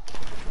quiet.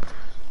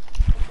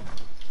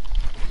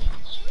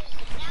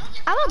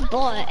 I'm a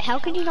bullet. How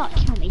could you not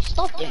kill me?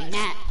 Stop doing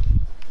that.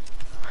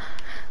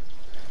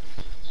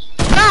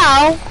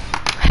 Ow!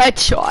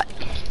 Headshot.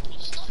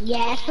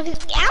 Yes,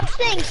 because I'm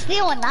staying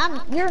still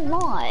and you're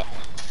not.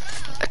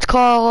 It's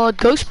called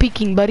ghost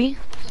peeking, buddy.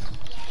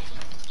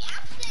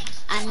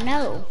 I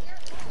know.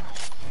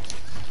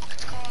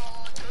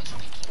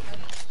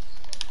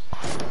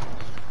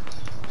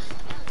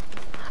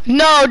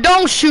 No,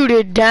 don't shoot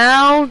it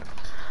down.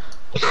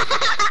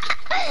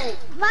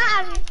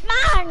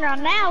 mine right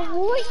now,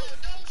 boy.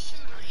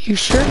 You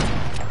sure?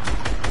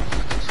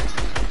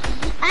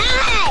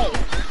 Hey!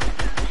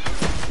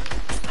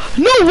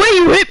 No way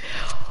you hit.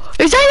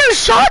 Is that your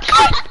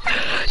shotgun?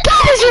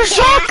 That is your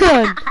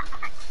shotgun.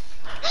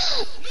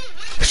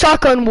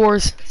 Shotgun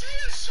wars.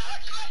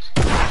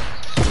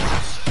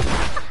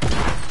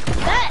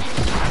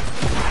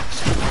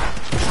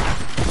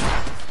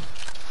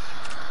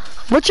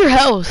 What's your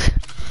health?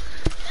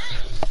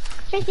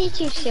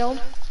 52 shield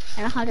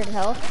and 100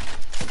 health.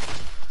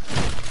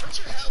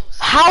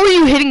 How are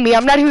you hitting me?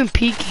 I'm not even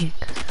peeking.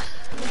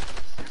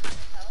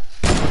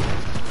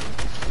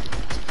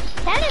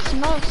 That is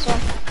most.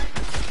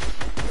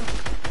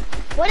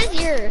 What is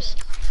yours?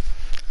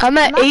 I'm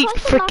at 8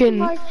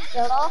 freaking.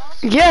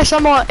 Yes,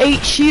 I'm on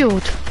 8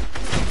 shield.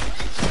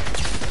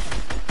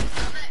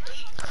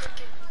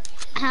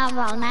 How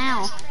about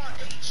now?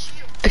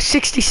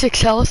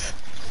 66 health.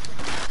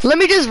 Let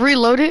me just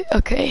reload it.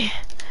 Okay.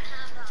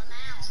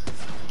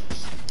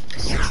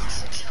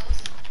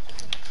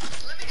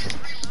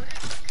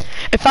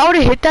 If I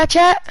would've hit that,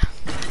 chat.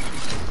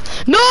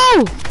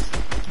 No!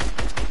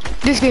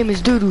 This game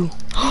is doo-doo.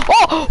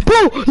 Oh,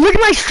 bro, look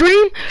at my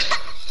stream.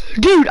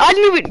 Dude,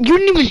 you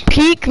didn't even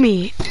peek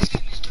me.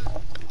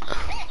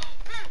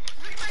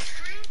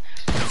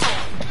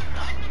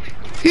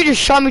 You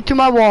just shot me through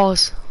my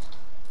walls.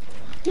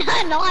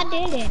 No, I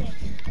didn't.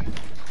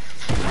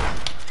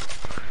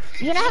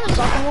 You gonna have a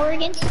soccer war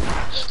again?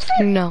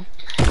 No.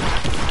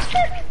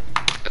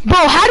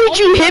 Bro, how did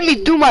you hit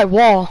me through my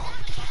wall?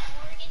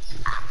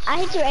 I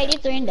hit you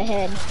 83 in the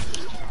head.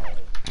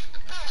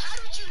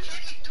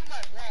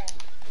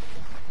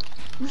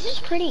 This is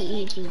pretty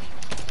easy.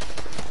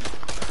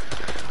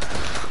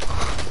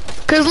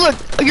 Cause look,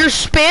 you're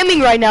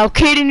spamming right now,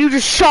 kid, and you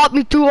just shot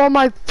me through all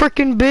my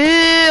freaking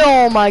bill.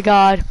 Oh my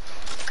god.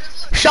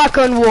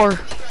 Shotgun war.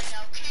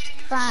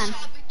 Fine.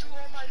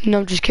 No,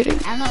 I'm just kidding.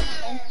 I'm not.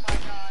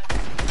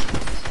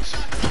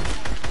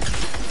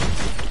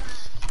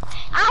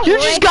 You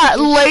just got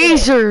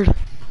lasered.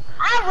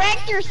 I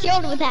wrecked your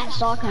shield with that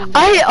shotgun.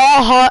 I hit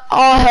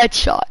all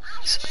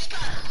headshots.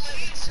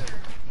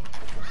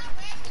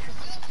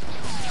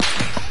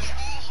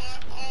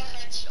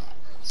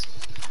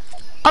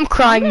 I'm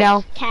crying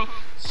now. I'm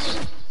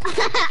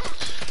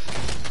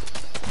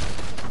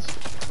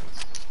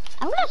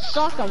gonna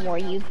shotgun war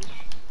you.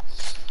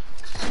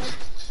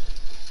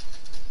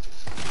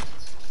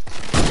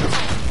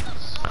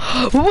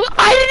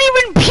 I didn't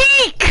even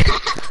peek!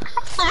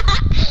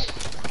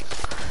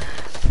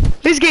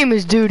 This game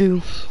is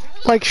doo-doo.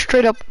 Like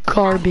straight up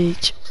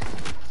garbage.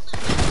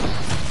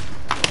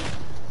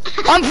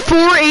 I'm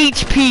 4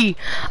 HP.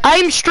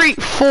 I'm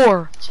straight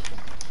 4.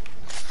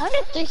 I'm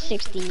at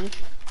 360.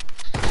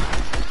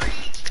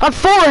 I'm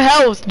 4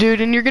 health,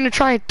 dude, and you're gonna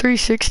try at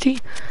 360?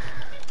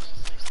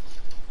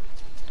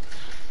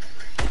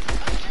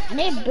 I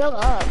need to build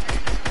up.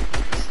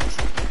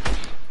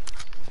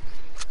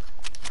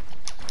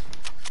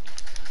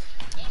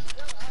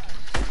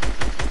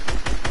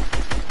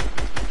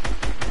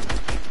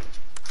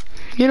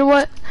 You know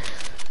what?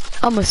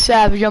 I'm a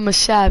savage, I'm a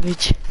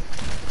savage.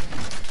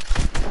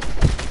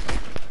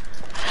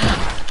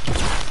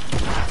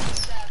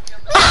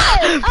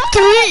 Oh,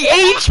 3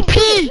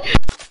 HP!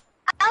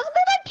 I was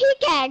gonna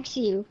pickaxe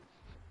you.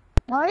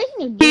 Why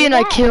didn't you do And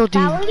that? I killed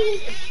you.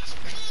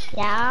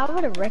 Yeah, I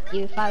would have wrecked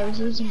you if I was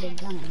using the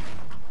gun.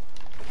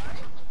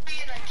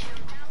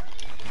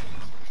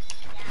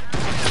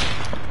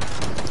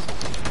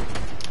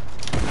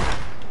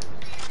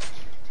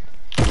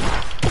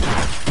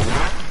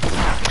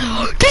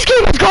 This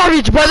game is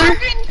garbage, brother!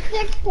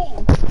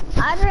 116.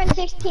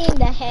 116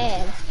 the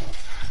head.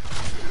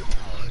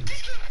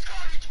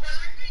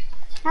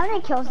 How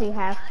many kills do you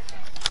have?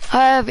 I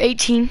have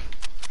 18.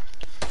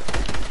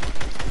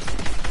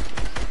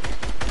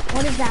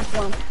 What is that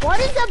balloon? What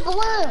is a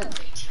balloon?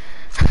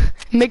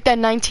 Make that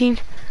 19.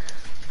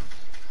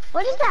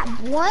 What is that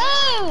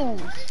balloon?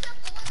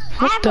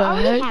 What the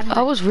heck?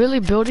 I was really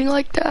building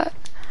like that?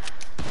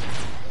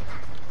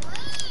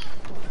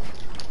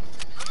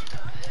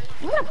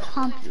 I'm gonna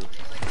pump you.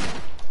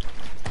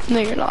 No,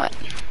 you're not.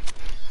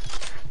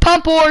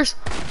 Pump wars!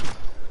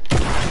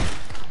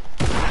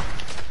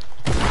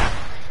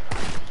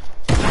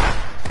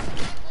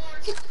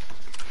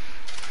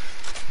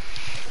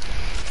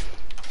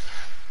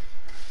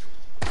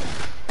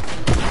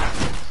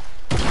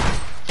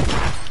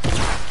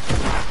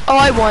 Oh,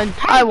 I won.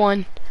 I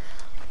won.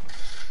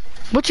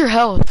 What's your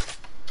health?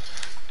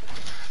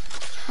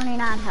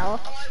 29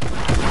 health.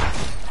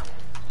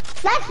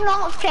 That's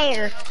not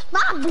fair.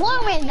 My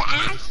balloon is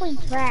actually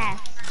trash.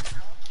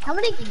 How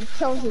many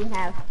kills do you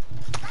have?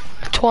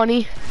 20.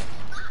 You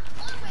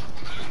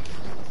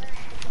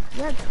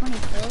have 20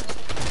 kills.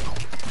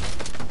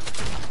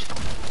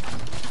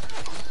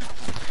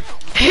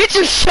 Hit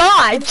your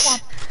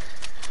shots!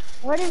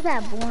 What is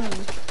that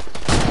balloon?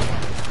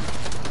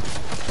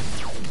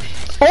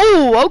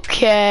 Oh,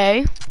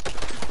 okay.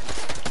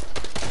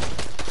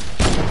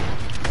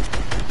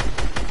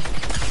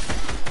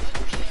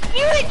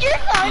 You hit your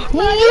phone.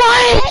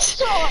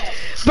 What?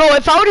 Bro,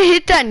 if I would've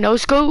hit that no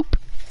scope,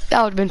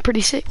 that would've been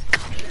pretty sick.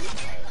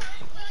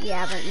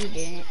 Yeah, but you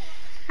didn't.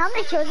 How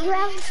many kills do you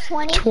have?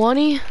 20?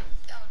 20?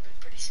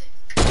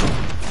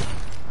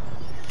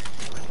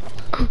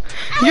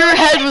 Your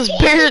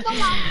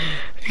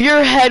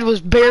head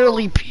was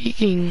barely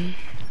peeking.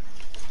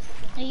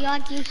 You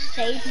like you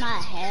saved my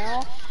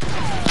hell?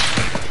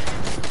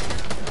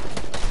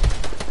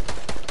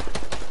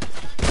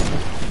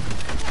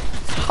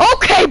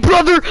 Okay,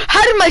 brother.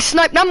 How did my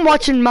snipe? I'm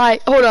watching my.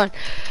 Hold on.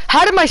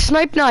 How did my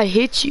snipe not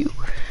hit you?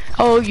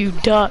 Oh, you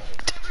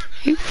ducked.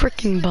 You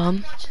freaking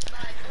bum.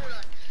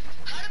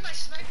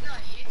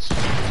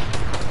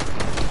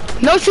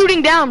 No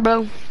shooting down,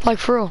 bro. Like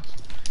for real.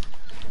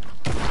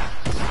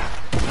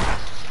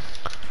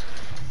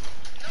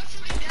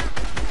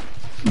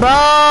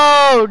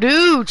 Bro,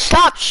 dude,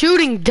 stop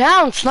shooting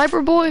down,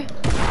 sniper boy.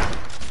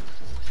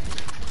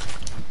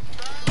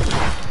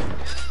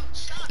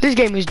 This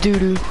game is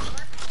doo-doo.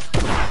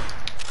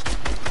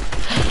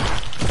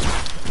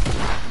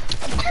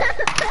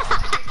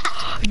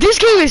 This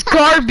game is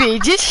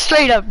garbage. It's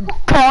straight up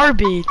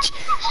garbage.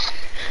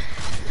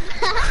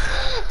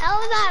 I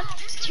was at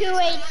 2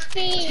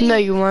 HP. No,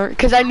 you weren't,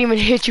 because I didn't even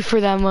hit you for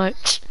that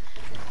much.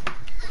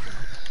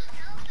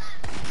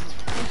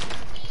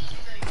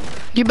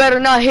 You better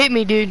not hit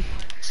me, dude.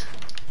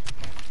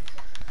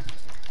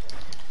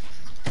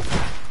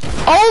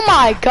 Oh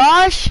my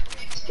gosh!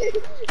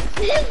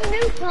 This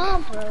new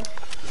pumper.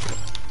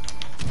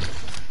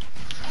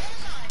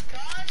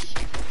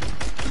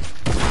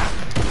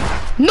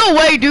 No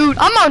way, dude.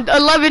 I'm on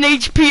 11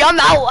 HP. I'm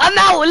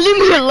out. Leave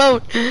me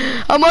alone.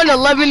 I'm on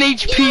 11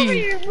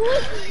 HP.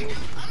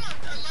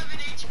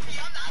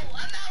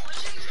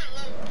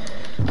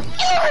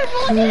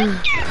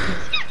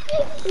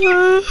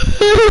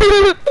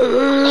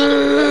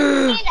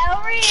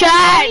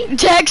 Chat,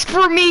 text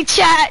for me,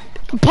 chat.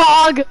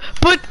 Pog,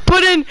 put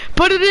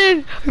it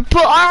in.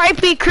 Put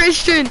R.I.P.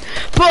 Christian.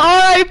 Put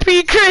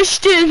R.I.P.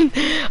 Christian.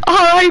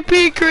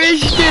 R.I.P.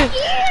 Christian.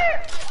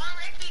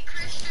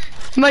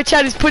 My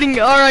chat is putting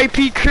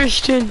R.I.P.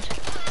 Christian.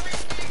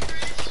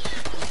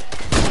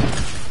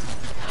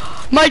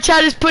 My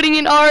chat is putting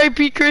in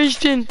R.I.P.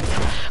 Christian.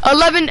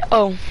 11.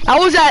 Oh, I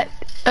was at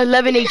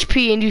 11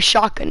 HP and you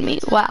shotgunned me.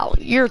 Wow,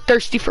 you're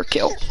thirsty for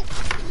kill.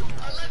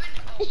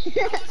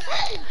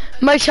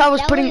 My chat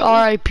was putting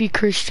R.I.P.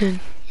 Christian.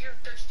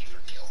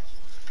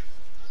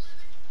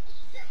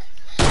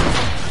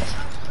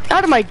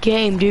 Out of my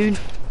game, dude.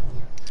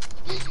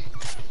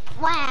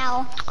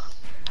 Wow.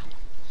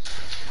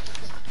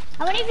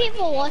 How many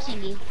people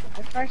watching you?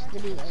 The first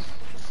video.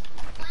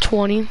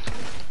 20.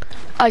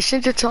 I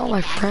sent it to all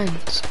my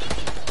friends.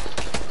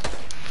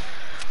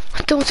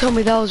 Don't tell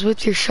me that was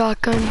with your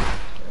shotgun.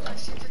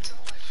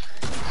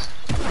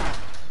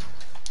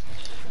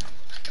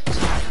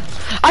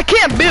 I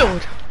can't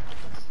build.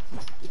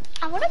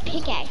 I want to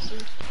pickaxe you.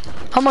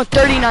 I'm on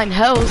 39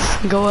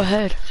 health. Go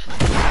ahead.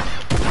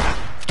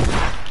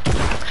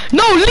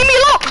 No, leave me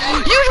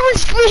alone! You went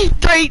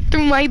straight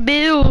through my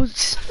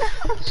builds.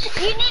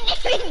 You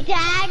didn't even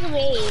tag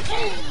me.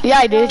 Yeah,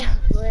 I did.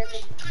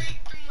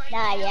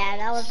 Nah, yeah,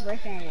 that was worse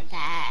than an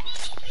attack.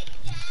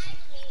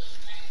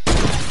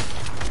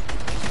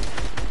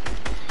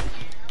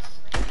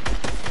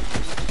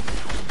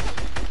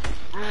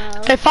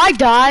 If I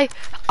die,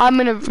 I'm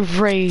gonna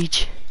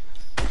rage.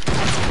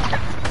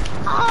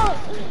 Oh.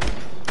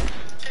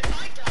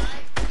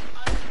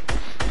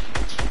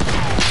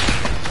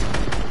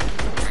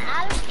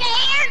 I'm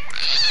scared.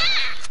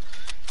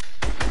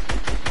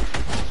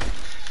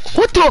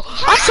 What the?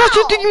 I shot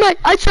you through my.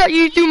 I shot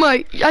you through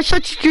my. I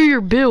shot you through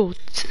your build.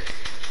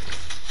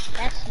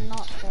 That's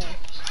not fair.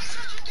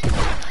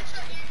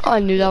 I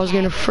knew that was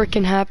gonna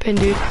freaking happen,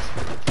 dude.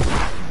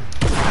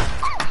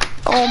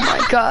 Oh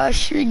my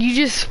gosh, you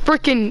just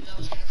freaking.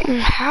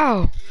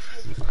 How?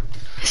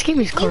 This game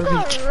is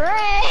garbage. You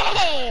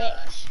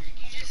got rich.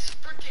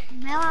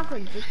 Now I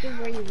predicted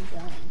where you were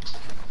going.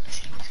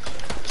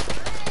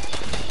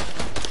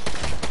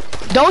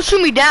 Don't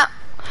shoot me down.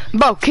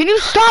 Bro, can you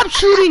stop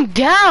shooting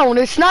down?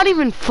 It's not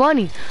even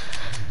funny.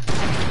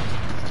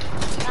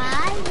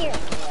 I'm here,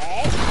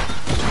 Rick.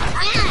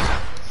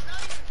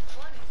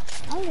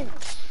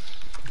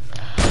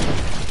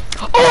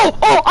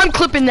 Oh, I'm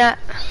clipping that.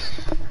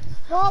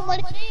 Oh, what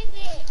is it?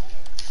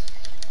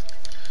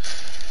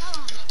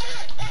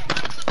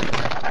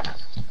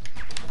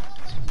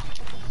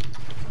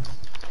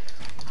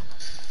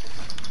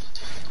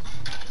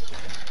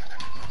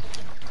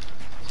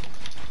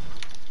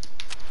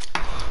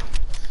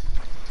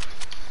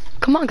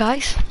 Come on,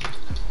 guys.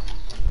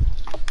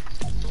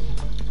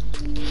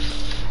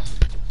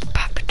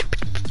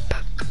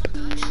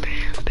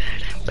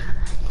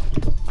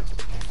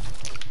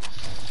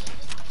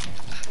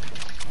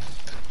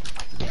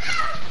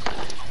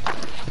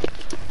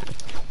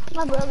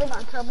 My brother got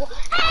in trouble.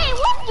 Hey,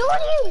 what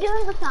are you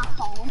doing with my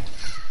phone?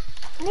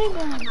 What are you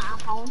doing with my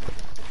phone?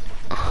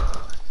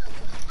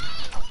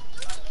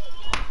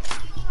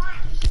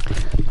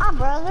 My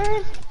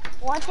brother's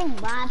watching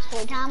Brian's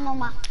full time on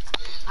my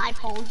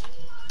iPhone.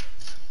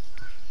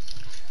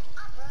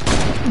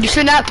 You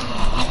should not.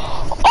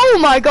 Oh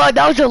my god,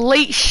 that was a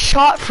late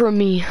shot from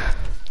me.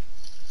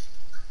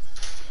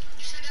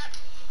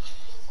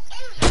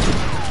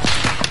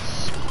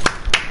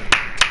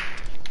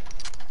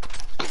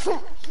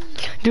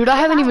 Dude, I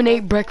haven't even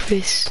ate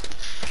breakfast.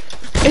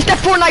 It's that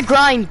Fortnite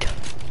grind.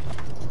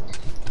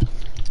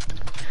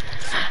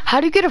 How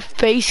do you get a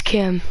face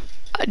cam?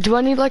 Do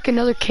I need like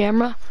another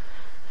camera?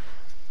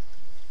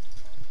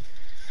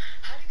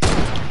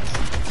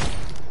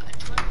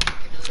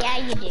 Yeah,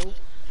 you do.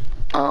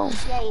 Oh.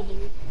 Yeah, you do.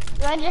 You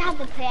just have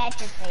to pay at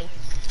your face.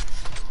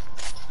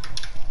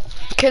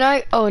 Can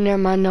I? Oh,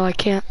 never mind. No, I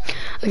can't. I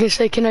was gonna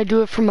say, can I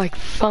do it from my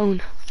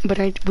phone? But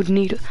I would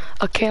need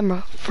a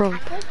camera from. I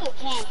think you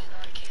can.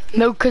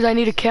 No, because I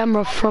need a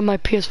camera from my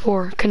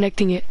PS4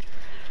 connecting it.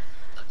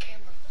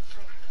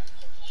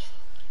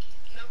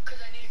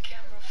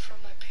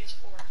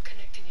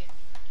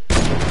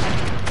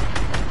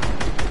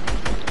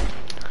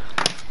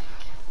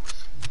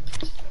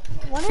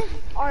 What is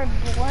our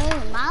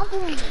balloon? My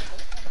balloon is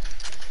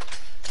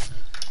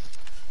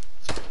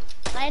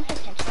I have to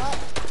catch up.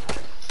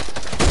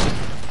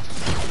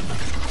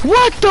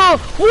 What the?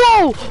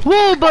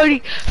 Whoa, buddy.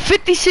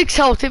 56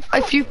 health.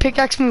 If you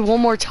pickaxe me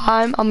one more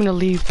time, I'm gonna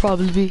leave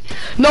probably.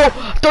 No,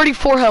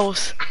 34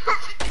 health.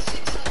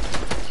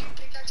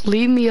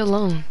 Leave me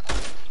alone.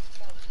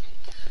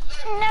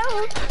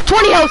 No.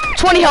 20 health,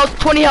 20 health,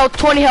 20 health,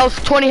 20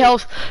 health, 20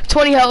 health,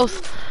 20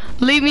 health.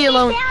 Leave me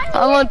alone.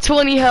 I'm on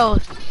 20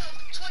 health.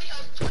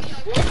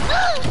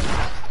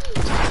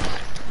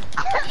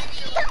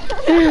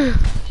 can't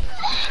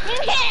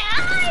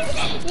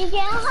hide! You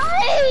can't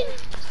hide!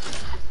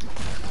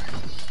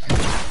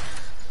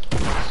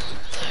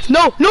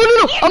 No, no, no,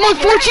 no! I'm on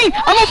 14!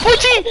 I'm on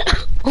 14!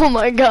 Oh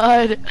my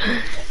god.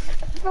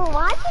 Bro,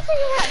 why did you say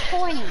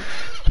you're at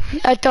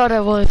 20? I thought I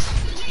was.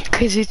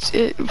 Cause it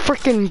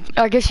freaking,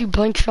 I guess you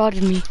blank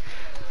shotted me.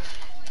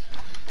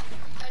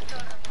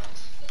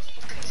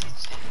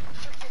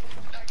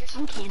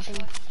 I'm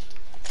camping.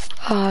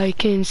 I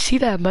can see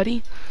that,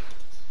 buddy.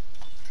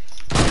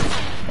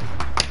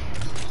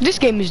 This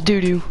game is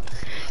doo-doo.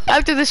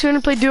 After this, we're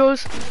gonna play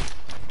duos.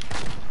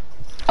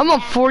 I'm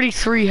on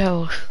 43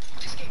 health.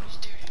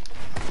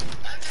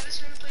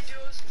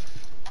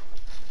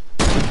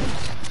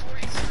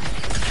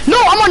 No,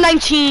 I'm on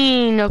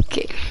 19.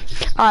 Okay.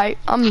 Alright,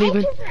 I'm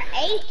leaving.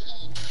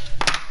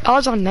 I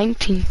was on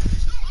 19.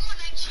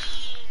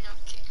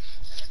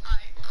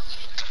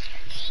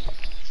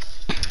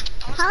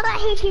 How did I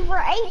hit you for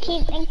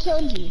 18 and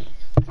killed you?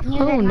 I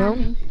don't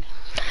know.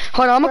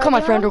 Hold on, I'm gonna call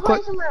my friend real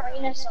quick. Some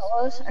arena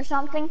solos or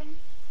something?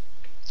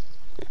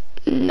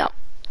 No,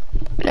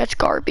 that's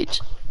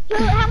garbage. So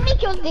how many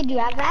kills did you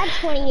have? I had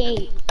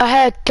 28. I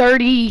had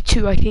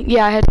 32, I think.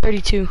 Yeah, I had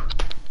 32.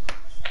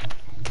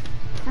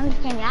 I'm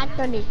just kidding, I had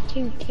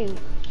 32 too.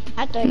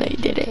 I had 32. No, you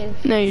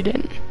didn't. No, you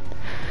didn't.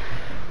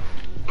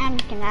 I'm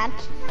just kidding,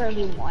 that's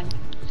 31.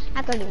 I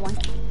had 31.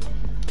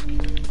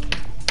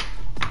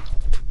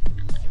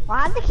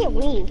 Why did the kid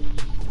leave?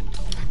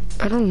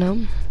 I don't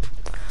know.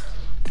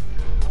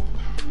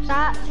 So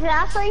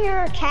I saw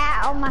your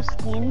cat on my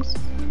skins.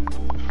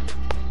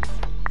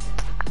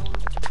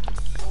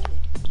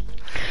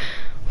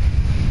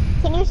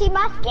 Can you see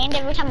my skin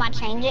every time I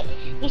change it?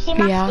 You see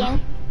my skin?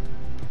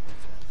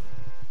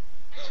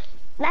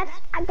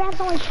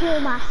 That's only 2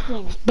 of my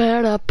skins.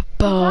 Let me have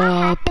the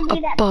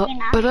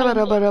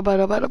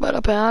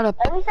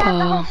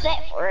whole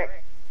set for it.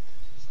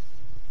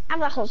 I have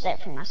the whole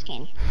set for my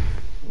skin.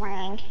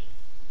 Ring.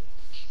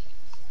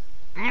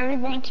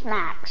 Everything's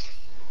max.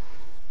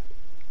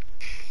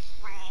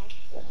 Ring.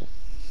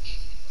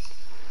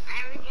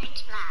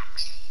 Everything's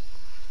max.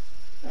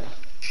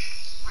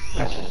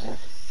 Ring.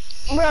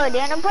 Bro,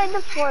 they don't play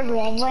the Ford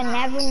ring, but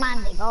never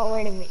mind, they got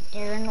rid of it.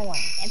 They're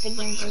annoying. Epic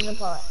Games is a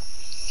bullet.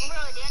 Bro,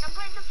 they don't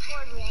play the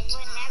Ford ring,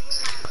 but never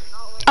mind, they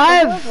got rid of it. I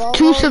have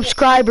 2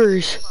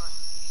 subscribers.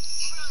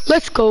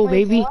 Let's go,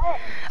 baby. What?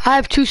 I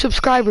have 2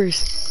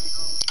 subscribers.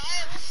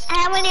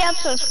 How many have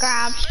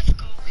subscribed?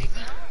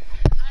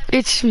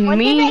 It's What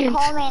me. did they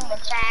call me in the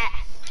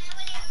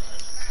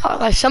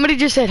chat? Somebody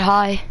just said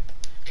hi.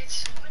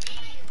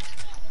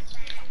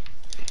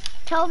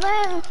 Tell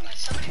them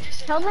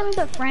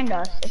to friend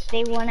us if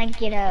they want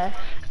to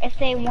if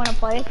they want to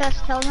play with us.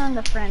 Tell them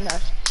to friend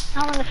us.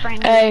 Tell them to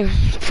friend us. Hey,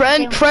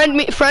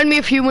 friend me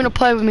if you want to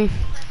play with me.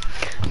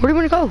 Where do you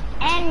want to go?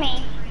 And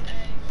me.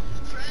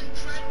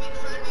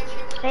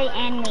 Say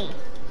and me.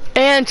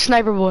 And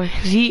Sniper Boy.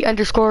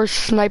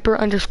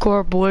 Z_Sniper_Boy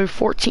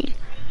 14.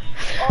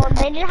 Well,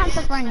 they just have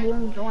to friend you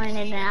and join,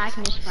 and then I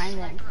can just friend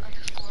them.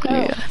 So,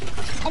 Yeah.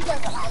 It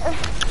doesn't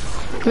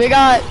matter. We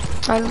got.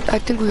 I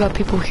think we got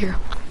people here.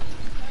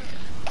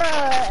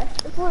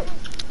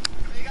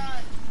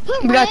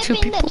 We got 2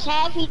 people.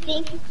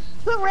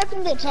 Put rip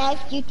in the chat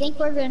if you think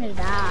we're gonna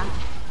die.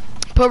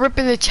 Put rip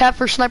in the chat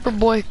for Sniper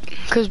Boy,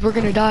 cause we're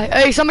gonna die.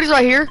 Hey, somebody's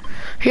right here.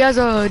 He has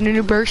a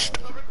new burst.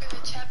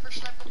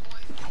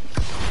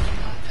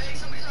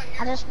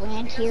 I just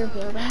ran to your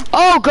building.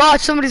 Oh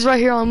god, somebody's right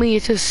here on me.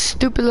 It's a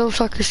stupid little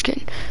sucker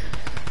skin.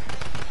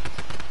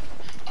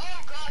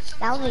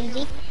 That was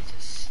easy.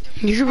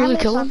 You should really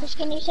kill him.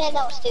 Skin you said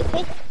that was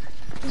stupid?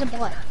 It's a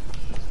boy.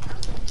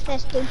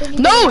 That's stupid.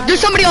 No, there's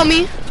somebody on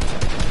me.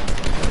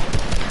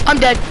 I'm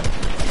dead.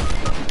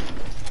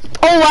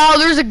 Oh wow,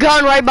 there's a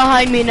gun right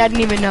behind me and I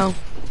didn't even know.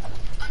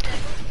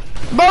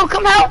 Bro,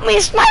 come help me,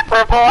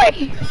 Sniper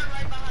Boy.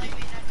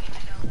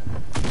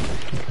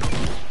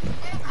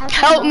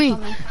 Help me,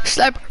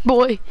 Sniper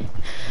Boy.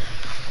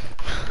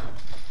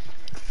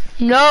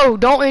 No,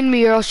 don't end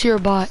me or else you're a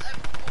bot.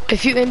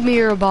 If you end me,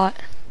 you're a bot.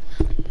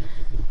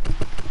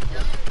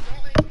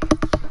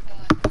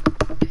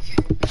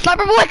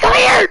 Sniper Boy, come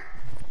here!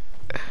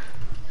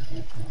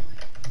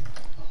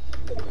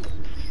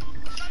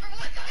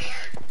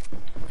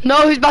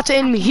 No, he's about to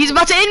end me. He's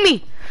about to end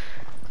me!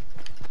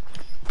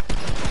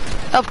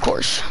 Of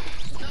course.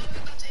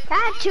 I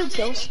had 2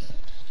 kills.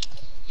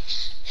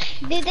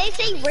 Did they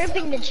say rip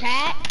in the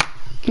chat?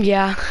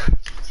 Yeah.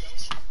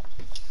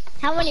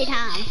 How many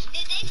times?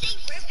 Did they say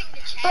rip in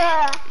the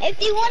chat? If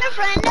you want to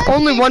friend us,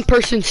 Only one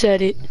person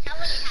said it. How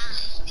many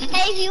times?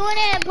 Hey, if you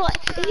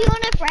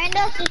want to friend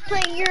us, just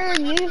put your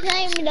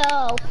username in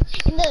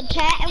the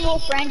chat and we'll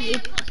friend you.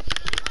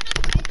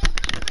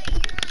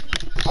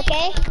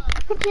 Okay?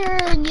 Put your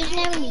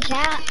username in the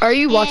chat. Are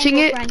you watching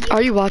it?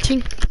 Are you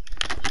watching?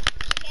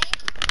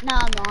 No,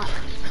 I'm not.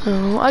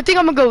 Oh, I think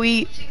I'm gonna go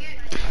eat.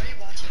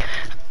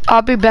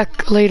 I'll be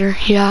back later.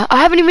 Yeah, I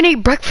haven't even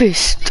ate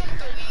breakfast.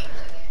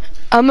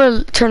 I'm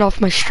gonna turn off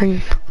my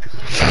stream.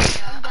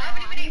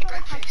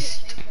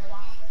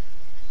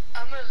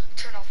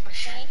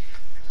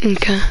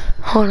 Okay,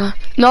 hold on.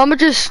 No, I'm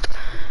just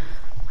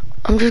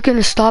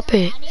gonna stop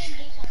it.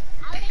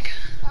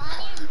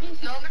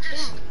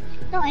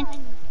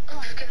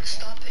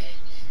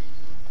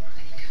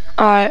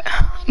 Alright,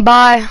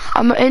 bye.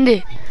 I'm gonna end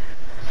it.